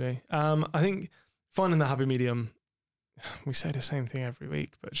 Absolutely. I think finding the happy medium, we say the same thing every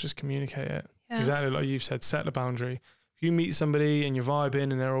week, but just communicate it. Yeah. Exactly like you've said, set the boundary. If you meet somebody and you're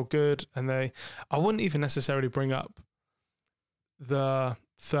vibing and they're all good, and I wouldn't even necessarily bring up the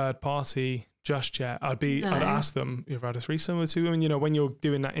third party just yet. I'd ask them, you've had a threesome with two women, when you're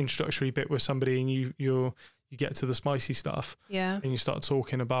doing that introductory bit with somebody and you get to the spicy stuff, and you start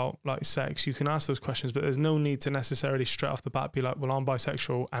talking about like sex, you can ask those questions, but there's no need to necessarily straight off the bat be like, well, I'm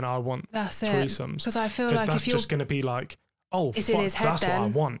bisexual and I want threesomes. Because I feel like that's just going to be like, oh, it's in his head. That's what I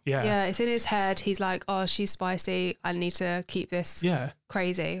want. Yeah, it's in his head. He's like, oh, she's spicy. I need to keep this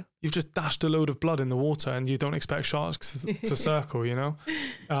crazy. You've just dashed a load of blood in the water and you don't expect sharks to circle,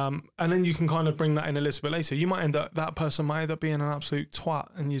 and then you can kind of bring that in a little bit later. You might that person might end up being an absolute twat,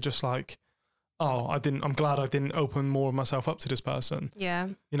 and you're just like, oh, I'm glad I didn't open more of myself up to this person. Yeah.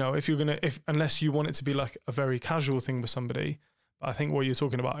 Unless you want it to be like a very casual thing with somebody, but I think what you're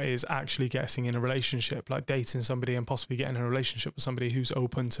talking about is actually getting in a relationship, like dating somebody and possibly getting in a relationship with somebody who's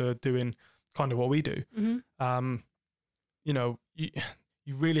open to doing kind of what we do. Mm-hmm.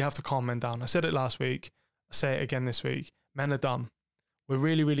 You really have to calm men down. I said it last week. I say it again this week. Men are dumb. We're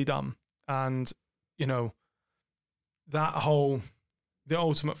really, really dumb. And, the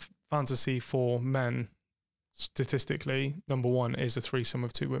ultimate fantasy for men, statistically, number one is a threesome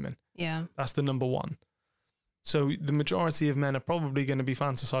with two women. Yeah. That's the number one. So the majority of men are probably going to be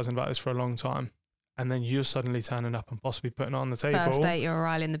fantasizing about this for a long time. And then you're suddenly turning up and possibly putting it on the table. First date, you're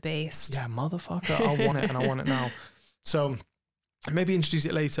riling the beast. Yeah, motherfucker. I want it and I want it now. So maybe introduce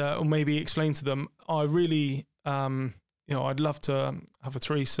it later, or maybe explain to them, I really, I'd love to have a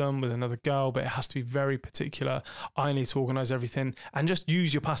threesome with another girl, but it has to be very particular. I need to organize everything, and just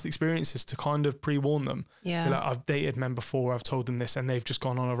use your past experiences to kind of pre-warn them. Yeah. Like, I've dated men before, I've told them this, and they've just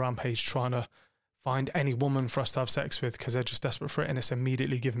gone on a rampage trying to find any woman for us to have sex with because they're just desperate for it, and it's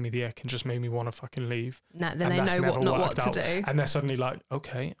immediately given me the ick and just made me want to fucking leave. Then they know what to do. And they're suddenly like,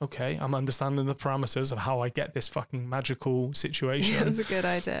 okay, I'm understanding the parameters of how I get this fucking magical situation. That's a good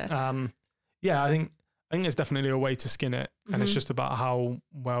idea. I think it's definitely a way to skin it, and it's just about how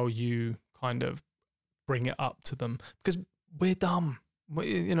well you kind of bring it up to them, because we're dumb.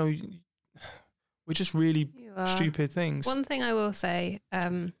 We're just really stupid things. One thing I will say,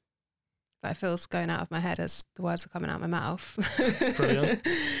 that feels going out of my head as the words are coming out of my mouth. Brilliant.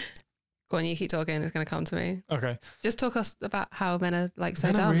 Go on, you keep talking. It's going to come to me. Okay. Just talk us about how men are like so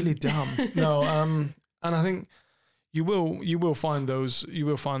men dumb. Are really dumb. No. And I think you will find those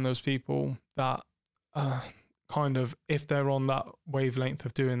people that kind of, if they're on that wavelength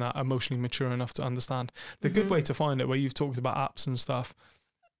of doing that, emotionally mature enough to understand. The good way to find it, where you've talked about apps and stuff.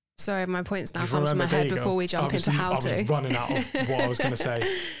 Sorry, my points now come to my head before we jump into how to. I was running out of what I was going to say.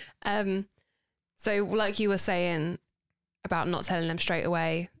 So like you were saying about not telling them straight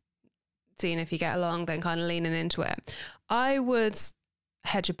away, seeing if you get along, then kind of leaning into it. I would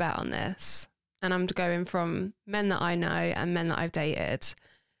hedge a bet on this, and I'm going from men that I know and men that I've dated,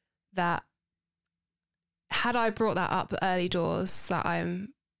 that had I brought that up early doors, that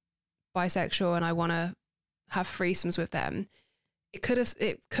I'm bisexual and I want to have threesomes with them, it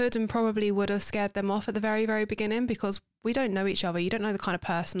could and probably would have scared them off at the very, very beginning, because we don't know each other. You don't know the kind of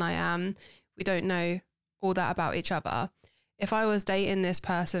person I am. We don't know all that about each other. If I was dating this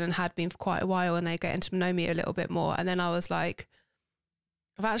person and had been for quite a while and they getting to know me a little bit more, and then I was like,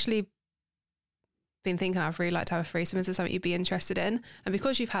 I've actually been thinking I'd really like to have a threesome, is there something you'd be interested in? And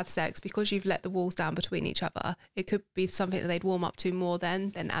because you've had sex, because you've let the walls down between each other, it could be something that they'd warm up to more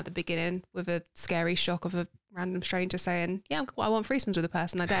than at the beginning, with a scary shock of a random stranger saying, yeah, I want threesomes with the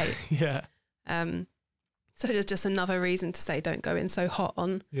person I date. Yeah. So there's just another reason to say don't go in so hot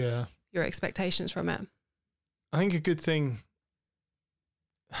on your expectations from it. I think a good thing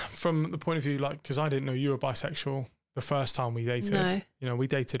from the point of view, like, because I didn't know you were bisexual the first time we dated. No. You know, we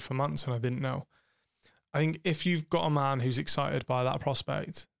dated for months and I didn't know. I think if you've got a man who's excited by that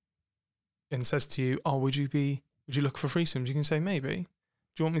prospect and says to you, oh, would you look for threesomes? You can say, maybe.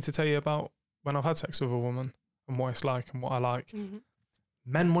 Do you want me to tell you about when I've had sex with a woman and what it's like and what I like? Mm-hmm.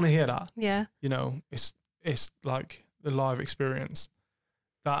 Men want to hear that. Yeah. You know, it's like the live experience.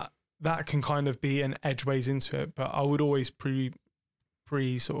 That can kind of be an edgeways into it, but I would always pre-warn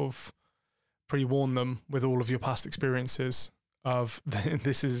them with all of your past experiences of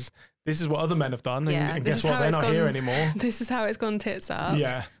this is what other men have done, and guess what, they're not here anymore. This is how it's gone tits up.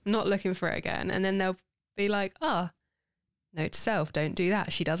 Yeah. I'm not looking for it again. And then they'll be like, note to self, don't do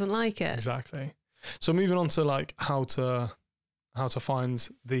that. She doesn't like it. Exactly. So moving on to like how to find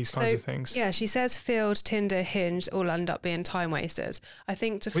these kinds of things. Yeah, she says Field, Tinder, Hinge all end up being time wasters. I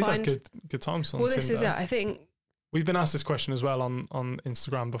think we've had good times on Tinder. Well, this is it. I think we've been asked this question as well on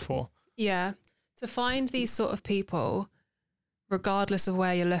Instagram before. Yeah. To find these sort of people, regardless of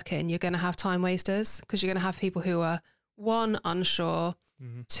where you're looking, you're going to have time wasters, because you're going to have people who are, one, unsure,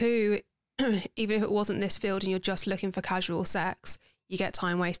 two, even if it wasn't this field and you're just looking for casual sex, you get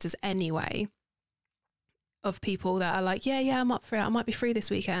time wasters anyway, of people that are like, yeah, I'm up for it. I might be free this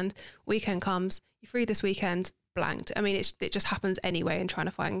weekend. Weekend comes, you're free this weekend, blanked. I mean, it just happens anyway in trying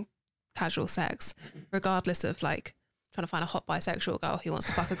to find casual sex, regardless of like trying to find a hot bisexual girl who wants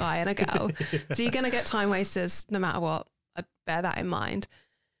to fuck a guy and a girl. So you're going to get time wasters no matter what. I'd bear that in mind.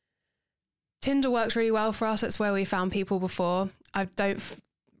 Tinder works really well for us. It's where we found people before. I don't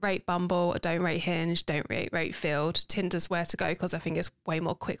rate Bumble, I don't rate Hinge, don't rate Field. Tinder's where to go, because I think it's way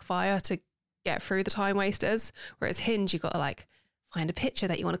more quick fire to get through the time wasters. Whereas Hinge, you've got to like find a picture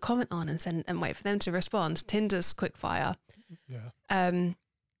that you want to comment on and send and wait for them to respond. Tinder's quick fire. Yeah.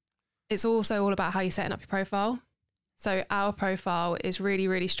 It's also all about how you're setting up your profile. So our profile is really,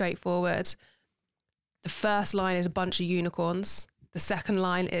 really straightforward. The first line is a bunch of unicorns. The second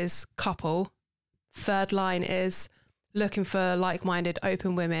line is couple. Third line is looking for like-minded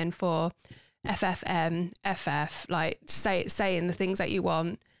open women for FFM, FF, like saying the things that you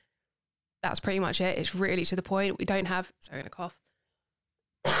want. That's pretty much it. It's really to the point. We don't have, sorry, I'm going to cough.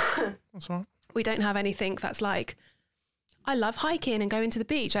 That's all right. We don't have anything that's like, I love hiking and going to the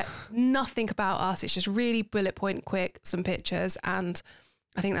beach. Like, nothing about us. It's just really bullet point quick, some pictures. And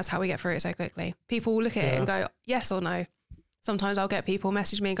I think that's how we get through it so quickly. People will look at it and go, yes or no. Sometimes I'll get people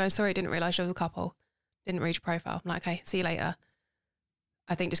message me and go, sorry, didn't realise you was a couple. Didn't read your profile. I'm like, okay, see you later.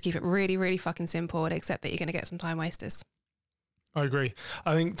 I think just keep it really, really fucking simple and accept that you're going to get some time wasters. I agree.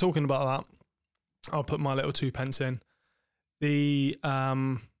 I think talking about that, I'll put my little 2 pence in. So you're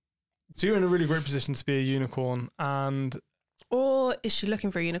in a really great position to be a unicorn, or is she looking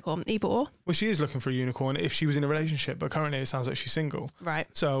for a unicorn? Either or. Well, she is looking for a unicorn if she was in a relationship, but currently it sounds like she's single. Right.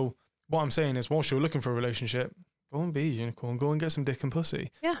 So what I'm saying is, whilst you're looking for a relationship, go and be a unicorn. Go and get some dick and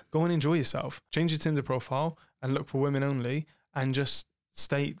pussy. Yeah. Go and enjoy yourself. Change your Tinder profile and look for women only, and just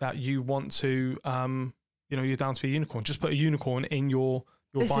state that you want to, you're down to be a unicorn. Just put a unicorn in your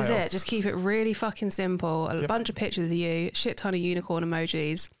bio. This is it. Just keep it really fucking simple. A bunch of pictures of you, shit ton of unicorn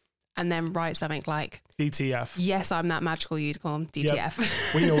emojis, and then write something like DTF. Yes, I'm that magical unicorn. DTF. Yep.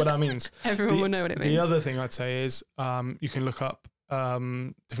 We know what that means. Everyone will know what it means. The other thing I'd say is you can look up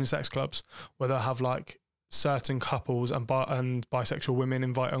different sex clubs where they'll have like certain couples and bisexual women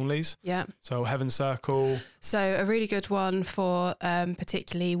invite onlys. Yeah. So Heaven Circle. So a really good one for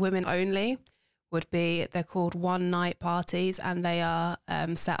particularly women only would be, they're called one night parties, and they are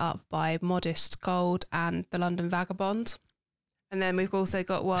set up by Modest Gold and the London Vagabond. And then we've also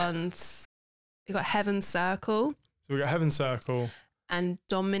got ones, we've got Heaven Circle. So we've got Heaven Circle. And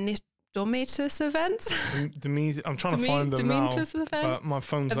Domitus events. I'm trying to find them now, event? but my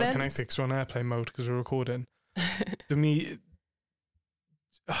phone's not connected because we're on airplane mode because we're recording.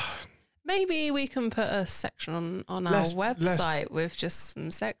 Maybe we can put a section on our website with just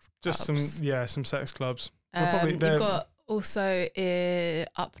some sex clubs. Some sex clubs. You've got also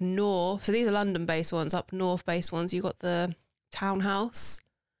up north. So these are London-based ones. Up north-based ones, you've got the Townhouse.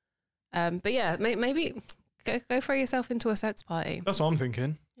 But yeah, maybe go throw yourself into a sex party. That's what I'm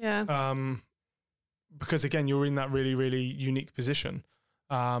thinking. Yeah. Because again, you're in that really, really unique position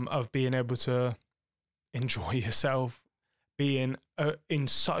of being able to enjoy yourself, being in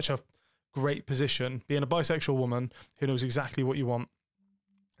such a great position, being a bisexual woman who knows exactly what you want,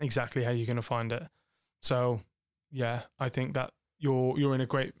 exactly how you're going to find it. So, yeah, I think that you're in a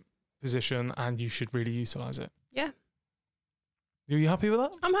great position and you should really utilize it. Yeah. Are you happy with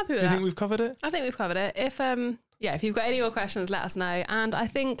that? I'm happy with that. Do you think we've covered it? I think we've covered it. If you've got any more questions, let us know. And I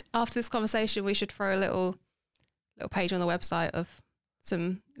think after this conversation, we should throw a little page on the website of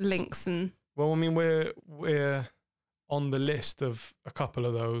some links and. Well, I mean, we're on the list of a couple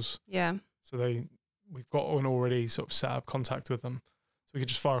of those. Yeah. So we've got an already sort of set up contact with them, so we could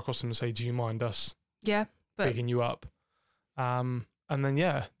just fire across them and say, "Do you mind us?" Yeah. Picking you up, and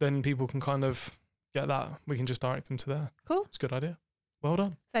then people can kind of get that. We can just direct them to there. Cool. It's a good idea. Well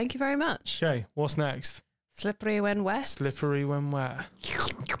done. Thank you very much. Okay, what's next? Slippery when wet. Slippery when wet.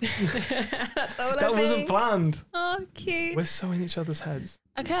 That's all that wasn't planned. Oh, cute. We're so in each other's heads.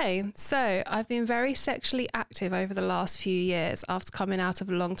 Okay, so I've been very sexually active over the last few years after coming out of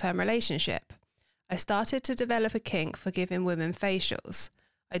a long-term relationship. I started to develop a kink for giving women facials.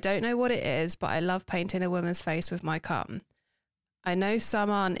 I don't know what it is, but I love painting a woman's face with my cum. I know some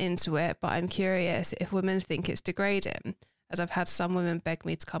aren't into it, but I'm curious if women think it's degrading, as I've had some women beg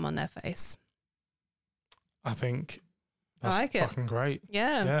me to come on their face. I think that's fucking great.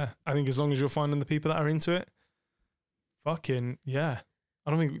 Yeah. Yeah. I think as long as you're finding the people that are into it, fucking, yeah.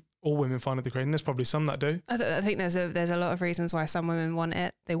 I don't think all women find it degrading. There's probably some that do. I think there's a lot of reasons why some women want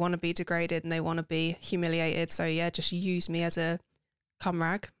it. They want to be degraded and they want to be humiliated. So yeah, just use me as a cum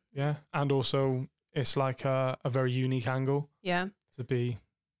rag. Yeah. And also it's like a very unique angle. Yeah. To be,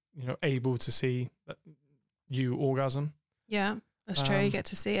 able to see you orgasm. Yeah, that's true. You get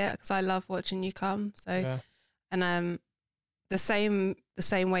to see it because I love watching you come. So, yeah. And the same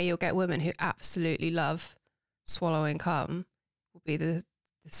way you'll get women who absolutely love swallowing cum will be the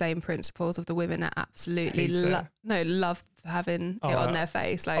same principles of the women that absolutely love having it on their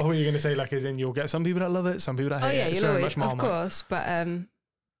face. Like, I thought you were going to say as in you'll get some people that love it, some people that hate it. It's very much of course, but I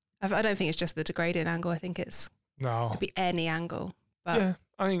don't think it's just the degrading angle. I think it could be any angle. But yeah,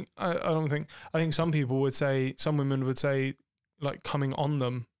 I think some women would say like coming on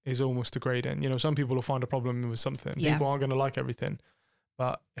them is almost degrading. Some people will find a problem with something. Yeah. People aren't going to like everything.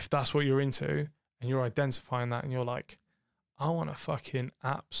 But if that's what you're into and you're identifying that and you're like, I want to fucking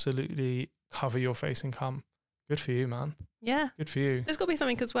absolutely cover your face in cum. Good for you, man. Yeah. Good for you. There's got to be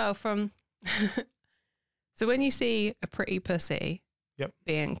something as well from, so when you see a pretty pussy, yep,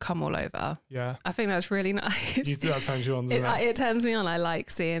 being cum all over. Yeah. I think that's really nice. That turns you on, doesn't it? It turns me on. I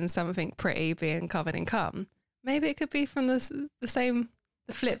like seeing something pretty being covered in cum. Maybe it could be from the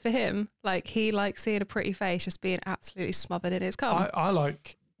flip for him. Like he likes seeing a pretty face just being absolutely smothered in his cum. I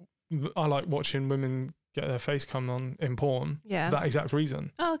like watching women get their face cum on in porn. Yeah. For that exact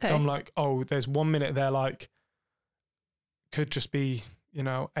reason. Oh, okay. So I'm like, there's 1 minute they're like, could just be,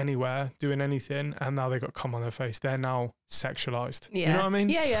 anywhere, doing anything, and now they got cum on their face. They're now sexualized. Yeah. You know what I mean?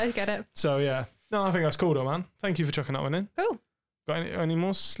 Yeah, I get it. So yeah. No, I think that's cool though, man. Thank you for chucking that one in. Cool. Got any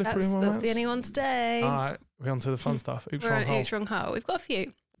more slippery ones? That's the only one today. All right, we're on to the fun stuff. Oops, wrong hole. Oops, wrong hole. We've got a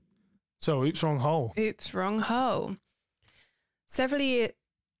few. So, oops, wrong hole. Oops, wrong hole. That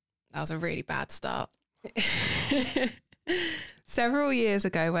was a really bad start. Several years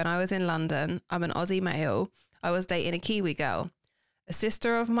ago when I was in London, I'm an Aussie male, I was dating a Kiwi girl. A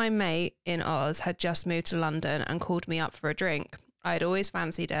sister of my mate in Oz had just moved to London and called me up for a drink. I had always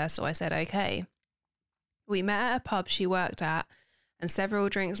fancied her, so I said okay. We met at a pub she worked at, and several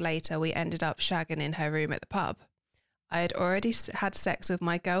drinks later we ended up shagging in her room at the pub. I had already had sex with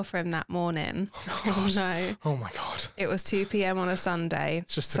my girlfriend that morning. Oh no. Oh my God. It was 2 p.m. on a Sunday.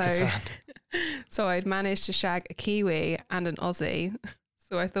 It's just took a turn. So I'd managed to shag a Kiwi and an Aussie.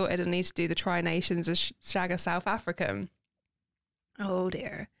 So I thought I'd need to do the Tri-Nations and shag a South African. Oh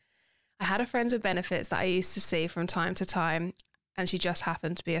dear. I had a friend with benefits that I used to see from time to time, and she just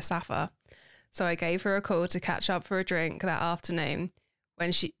happened to be a Safa. So I gave her a call to catch up for a drink that afternoon,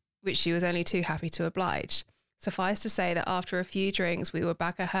 which she was only too happy to oblige. Suffice to say that after a few drinks, we were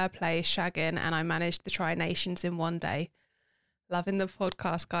back at her place shagging, and I managed the Tri-Nations in one day. Loving the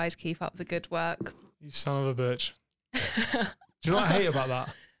podcast, guys. Keep up the good work. You son of a bitch. Do you know what I hate about that?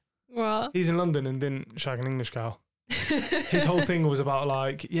 What? He's in London and didn't shag an English girl. His whole thing was about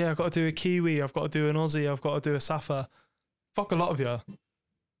like, yeah, I've got to do a Kiwi, I've got to do an Aussie, I've got to do a Safa. Fuck a lot of you.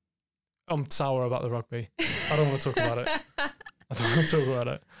 I'm sour about the rugby. I don't want to talk about it. I don't want to talk about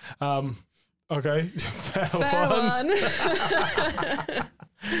it. Okay, fair one.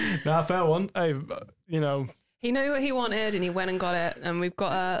 Nah, fair one. Hey, you know. He knew what he wanted and he went and got it. And we've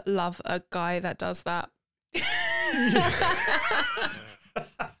got to love a guy that does that.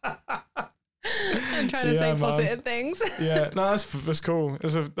 I'm trying to say positive things. Yeah, no, that's cool.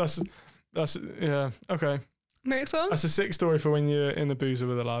 That's yeah, okay. Next one? That's a sick story for when you're in the boozer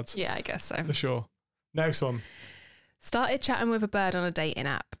with the lads. Yeah, I guess so. For sure. Next one. Started chatting with a bird on a dating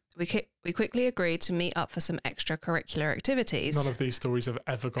app. We quickly agreed to meet up for some extracurricular activities. None of these stories have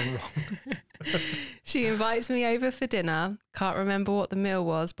ever gone wrong. She invites me over for dinner. Can't remember what the meal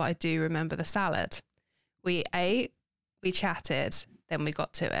was, but I do remember the salad. We ate, we chatted, then we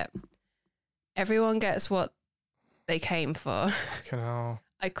got to it. Everyone gets what they came for. Fucking hell.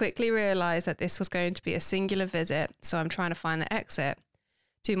 I quickly realised that this was going to be a singular visit, so I'm trying to find the exit.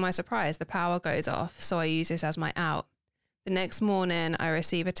 To my surprise, the power goes off, so I use this as my out. The next morning, I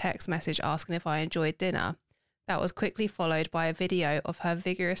receive a text message asking if I enjoyed dinner. That was quickly followed by a video of her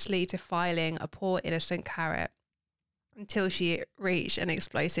vigorously defiling a poor innocent carrot until she reached an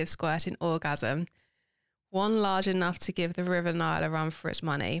explosive squirting orgasm, one large enough to give the River Nile a run for its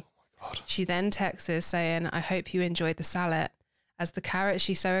money. Oh my God. She then texts us saying, I hope you enjoyed the salad, as the carrot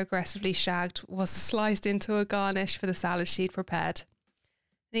she so aggressively shagged was sliced into a garnish for the salad she'd prepared.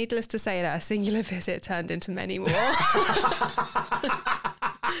 Needless to say that a singular visit turned into many more.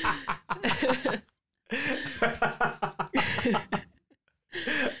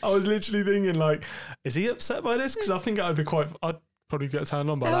 I was literally thinking, like, is he upset by this? Because I think I'd probably get turned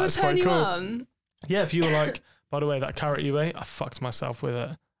on by that. It's quite cool. On. Yeah, if you were like, by the way, that carrot you ate, I fucked myself with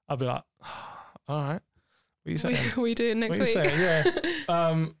it. I'd be like, oh, all right. What are you saying? We do it next week. What are you saying?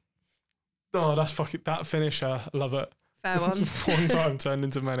 Yeah. Oh, that's fucking, that finisher. I love it. Fair one. One time turned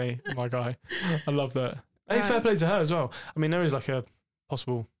into many, my guy. I love that. Hey, Right. fair play to her as well. I mean, there is like a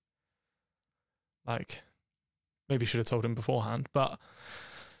possible, like, maybe should have told him beforehand, but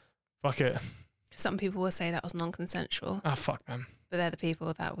fuck it. Some people will say that was non-consensual, Ah, fuck them. but they're the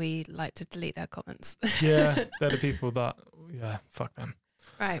people that we like to delete their comments. Yeah, they're the people that, yeah, fuck them.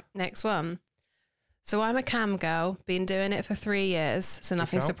 Right, next one. So I'm a cam girl, been doing it for 3 years, so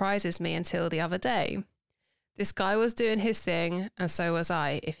nothing girl. surprises me until the other day. This guy was doing his thing, and so was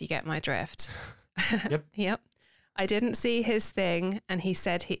I, if you get my drift. Yep. Yep. I didn't see his thing, and he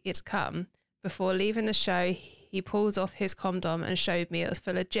said it'd come. Before leaving the show, he pulls off his condom and showed me it was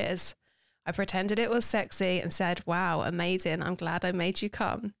full of jizz. I pretended it was sexy and said, wow, amazing, I'm glad I made you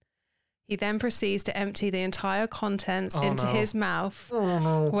come. He then proceeds to empty the entire contents into his mouth. Oh,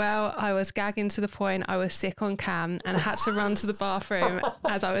 no. Well, I was gagging to the point I was sick on cam and had to run to the bathroom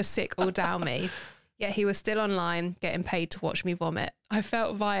as I was sick all down me. Yet he was still online, getting paid to watch me vomit. I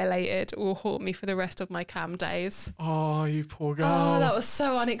felt violated, will haunt me for the rest of my cam days. Oh, you poor girl. Oh, that was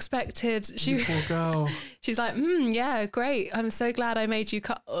so unexpected. You poor girl. She's like, yeah, great. I'm so glad I made you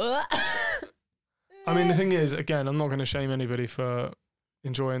cut. I mean, the thing is, again, I'm not going to shame anybody for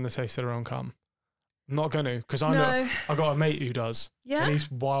enjoying the taste of their own cum. I'm not going to, because I know I got a mate who does. Yeah. And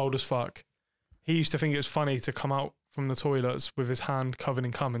he's wild as fuck. He used to think it was funny to come out from the toilets with his hand covered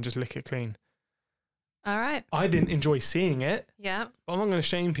in cum and just lick it clean. All right. I didn't enjoy seeing it. Yeah. But I'm not going to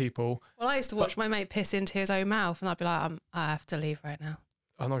shame people. Well, I used to watch my mate piss into his own mouth, and I'd be like, I have to leave right now.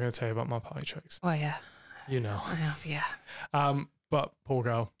 I'm not going to tell you about my party tricks. Oh, yeah. You know. I have, yeah. But poor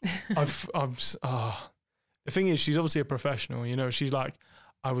girl. The thing is, she's obviously a professional. You know, she's like,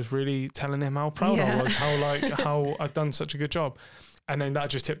 I was really telling him how proud I was, how I'd done such a good job, and then that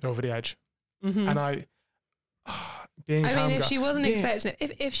just tipped me over the edge. Mm-hmm. And if she wasn't expecting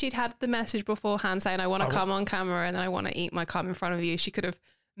it, if she'd had the message beforehand saying, I want to come on camera and then I want to eat my cum in front of you, she could have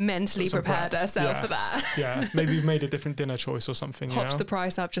mentally prepared herself for that. Yeah, maybe made a different dinner choice or something. Hopped the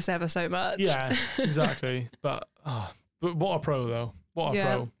price up just ever so much. Yeah, exactly. But But what a pro, though. What a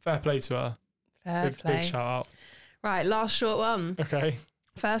pro. Fair play to her. Fair play. Big shout out. Right, last short one. Okay.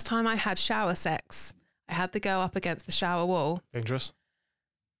 First time I had shower sex, I had the girl up against the shower wall. Dangerous.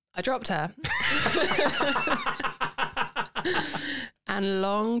 I dropped her. And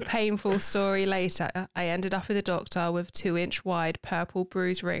long, painful story later, I ended up with a doctor with 2-inch wide purple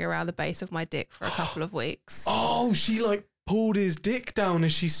bruise ring around the base of my dick for a couple of weeks. Oh, she like pulled his dick down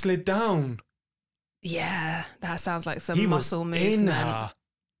as she slid down. Yeah, that sounds like some muscle movement.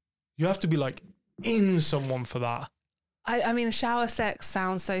 You have to be like in someone for that. I mean, the shower sex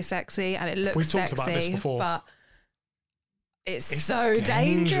sounds so sexy and it looks sexy. We talked about this before. But it's so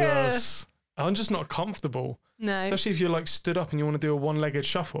dangerous. I'm just not comfortable. No. Especially if you're like stood up and you want to do a one-legged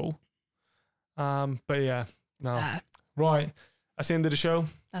shuffle. But yeah, no. Right. That's the end of the show.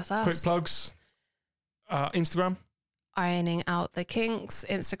 That's us. Quick plugs. Instagram. Ironing Out the Kinks.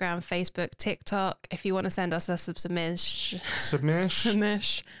 Instagram, Facebook, TikTok. If you want to send us a submission,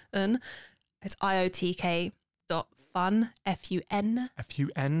 it's iotk.fun, F-U-N.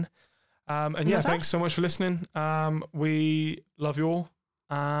 F-U-N. And yeah, thanks so much for listening. We love you all.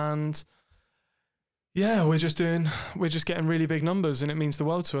 And yeah, we're just getting really big numbers and it means the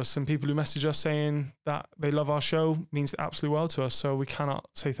world to us. And people who message us saying that they love our show means the absolute world to us. So we cannot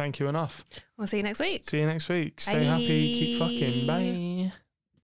say thank you enough. We'll see you next week. See you next week. Stay happy. Keep fucking. Bye.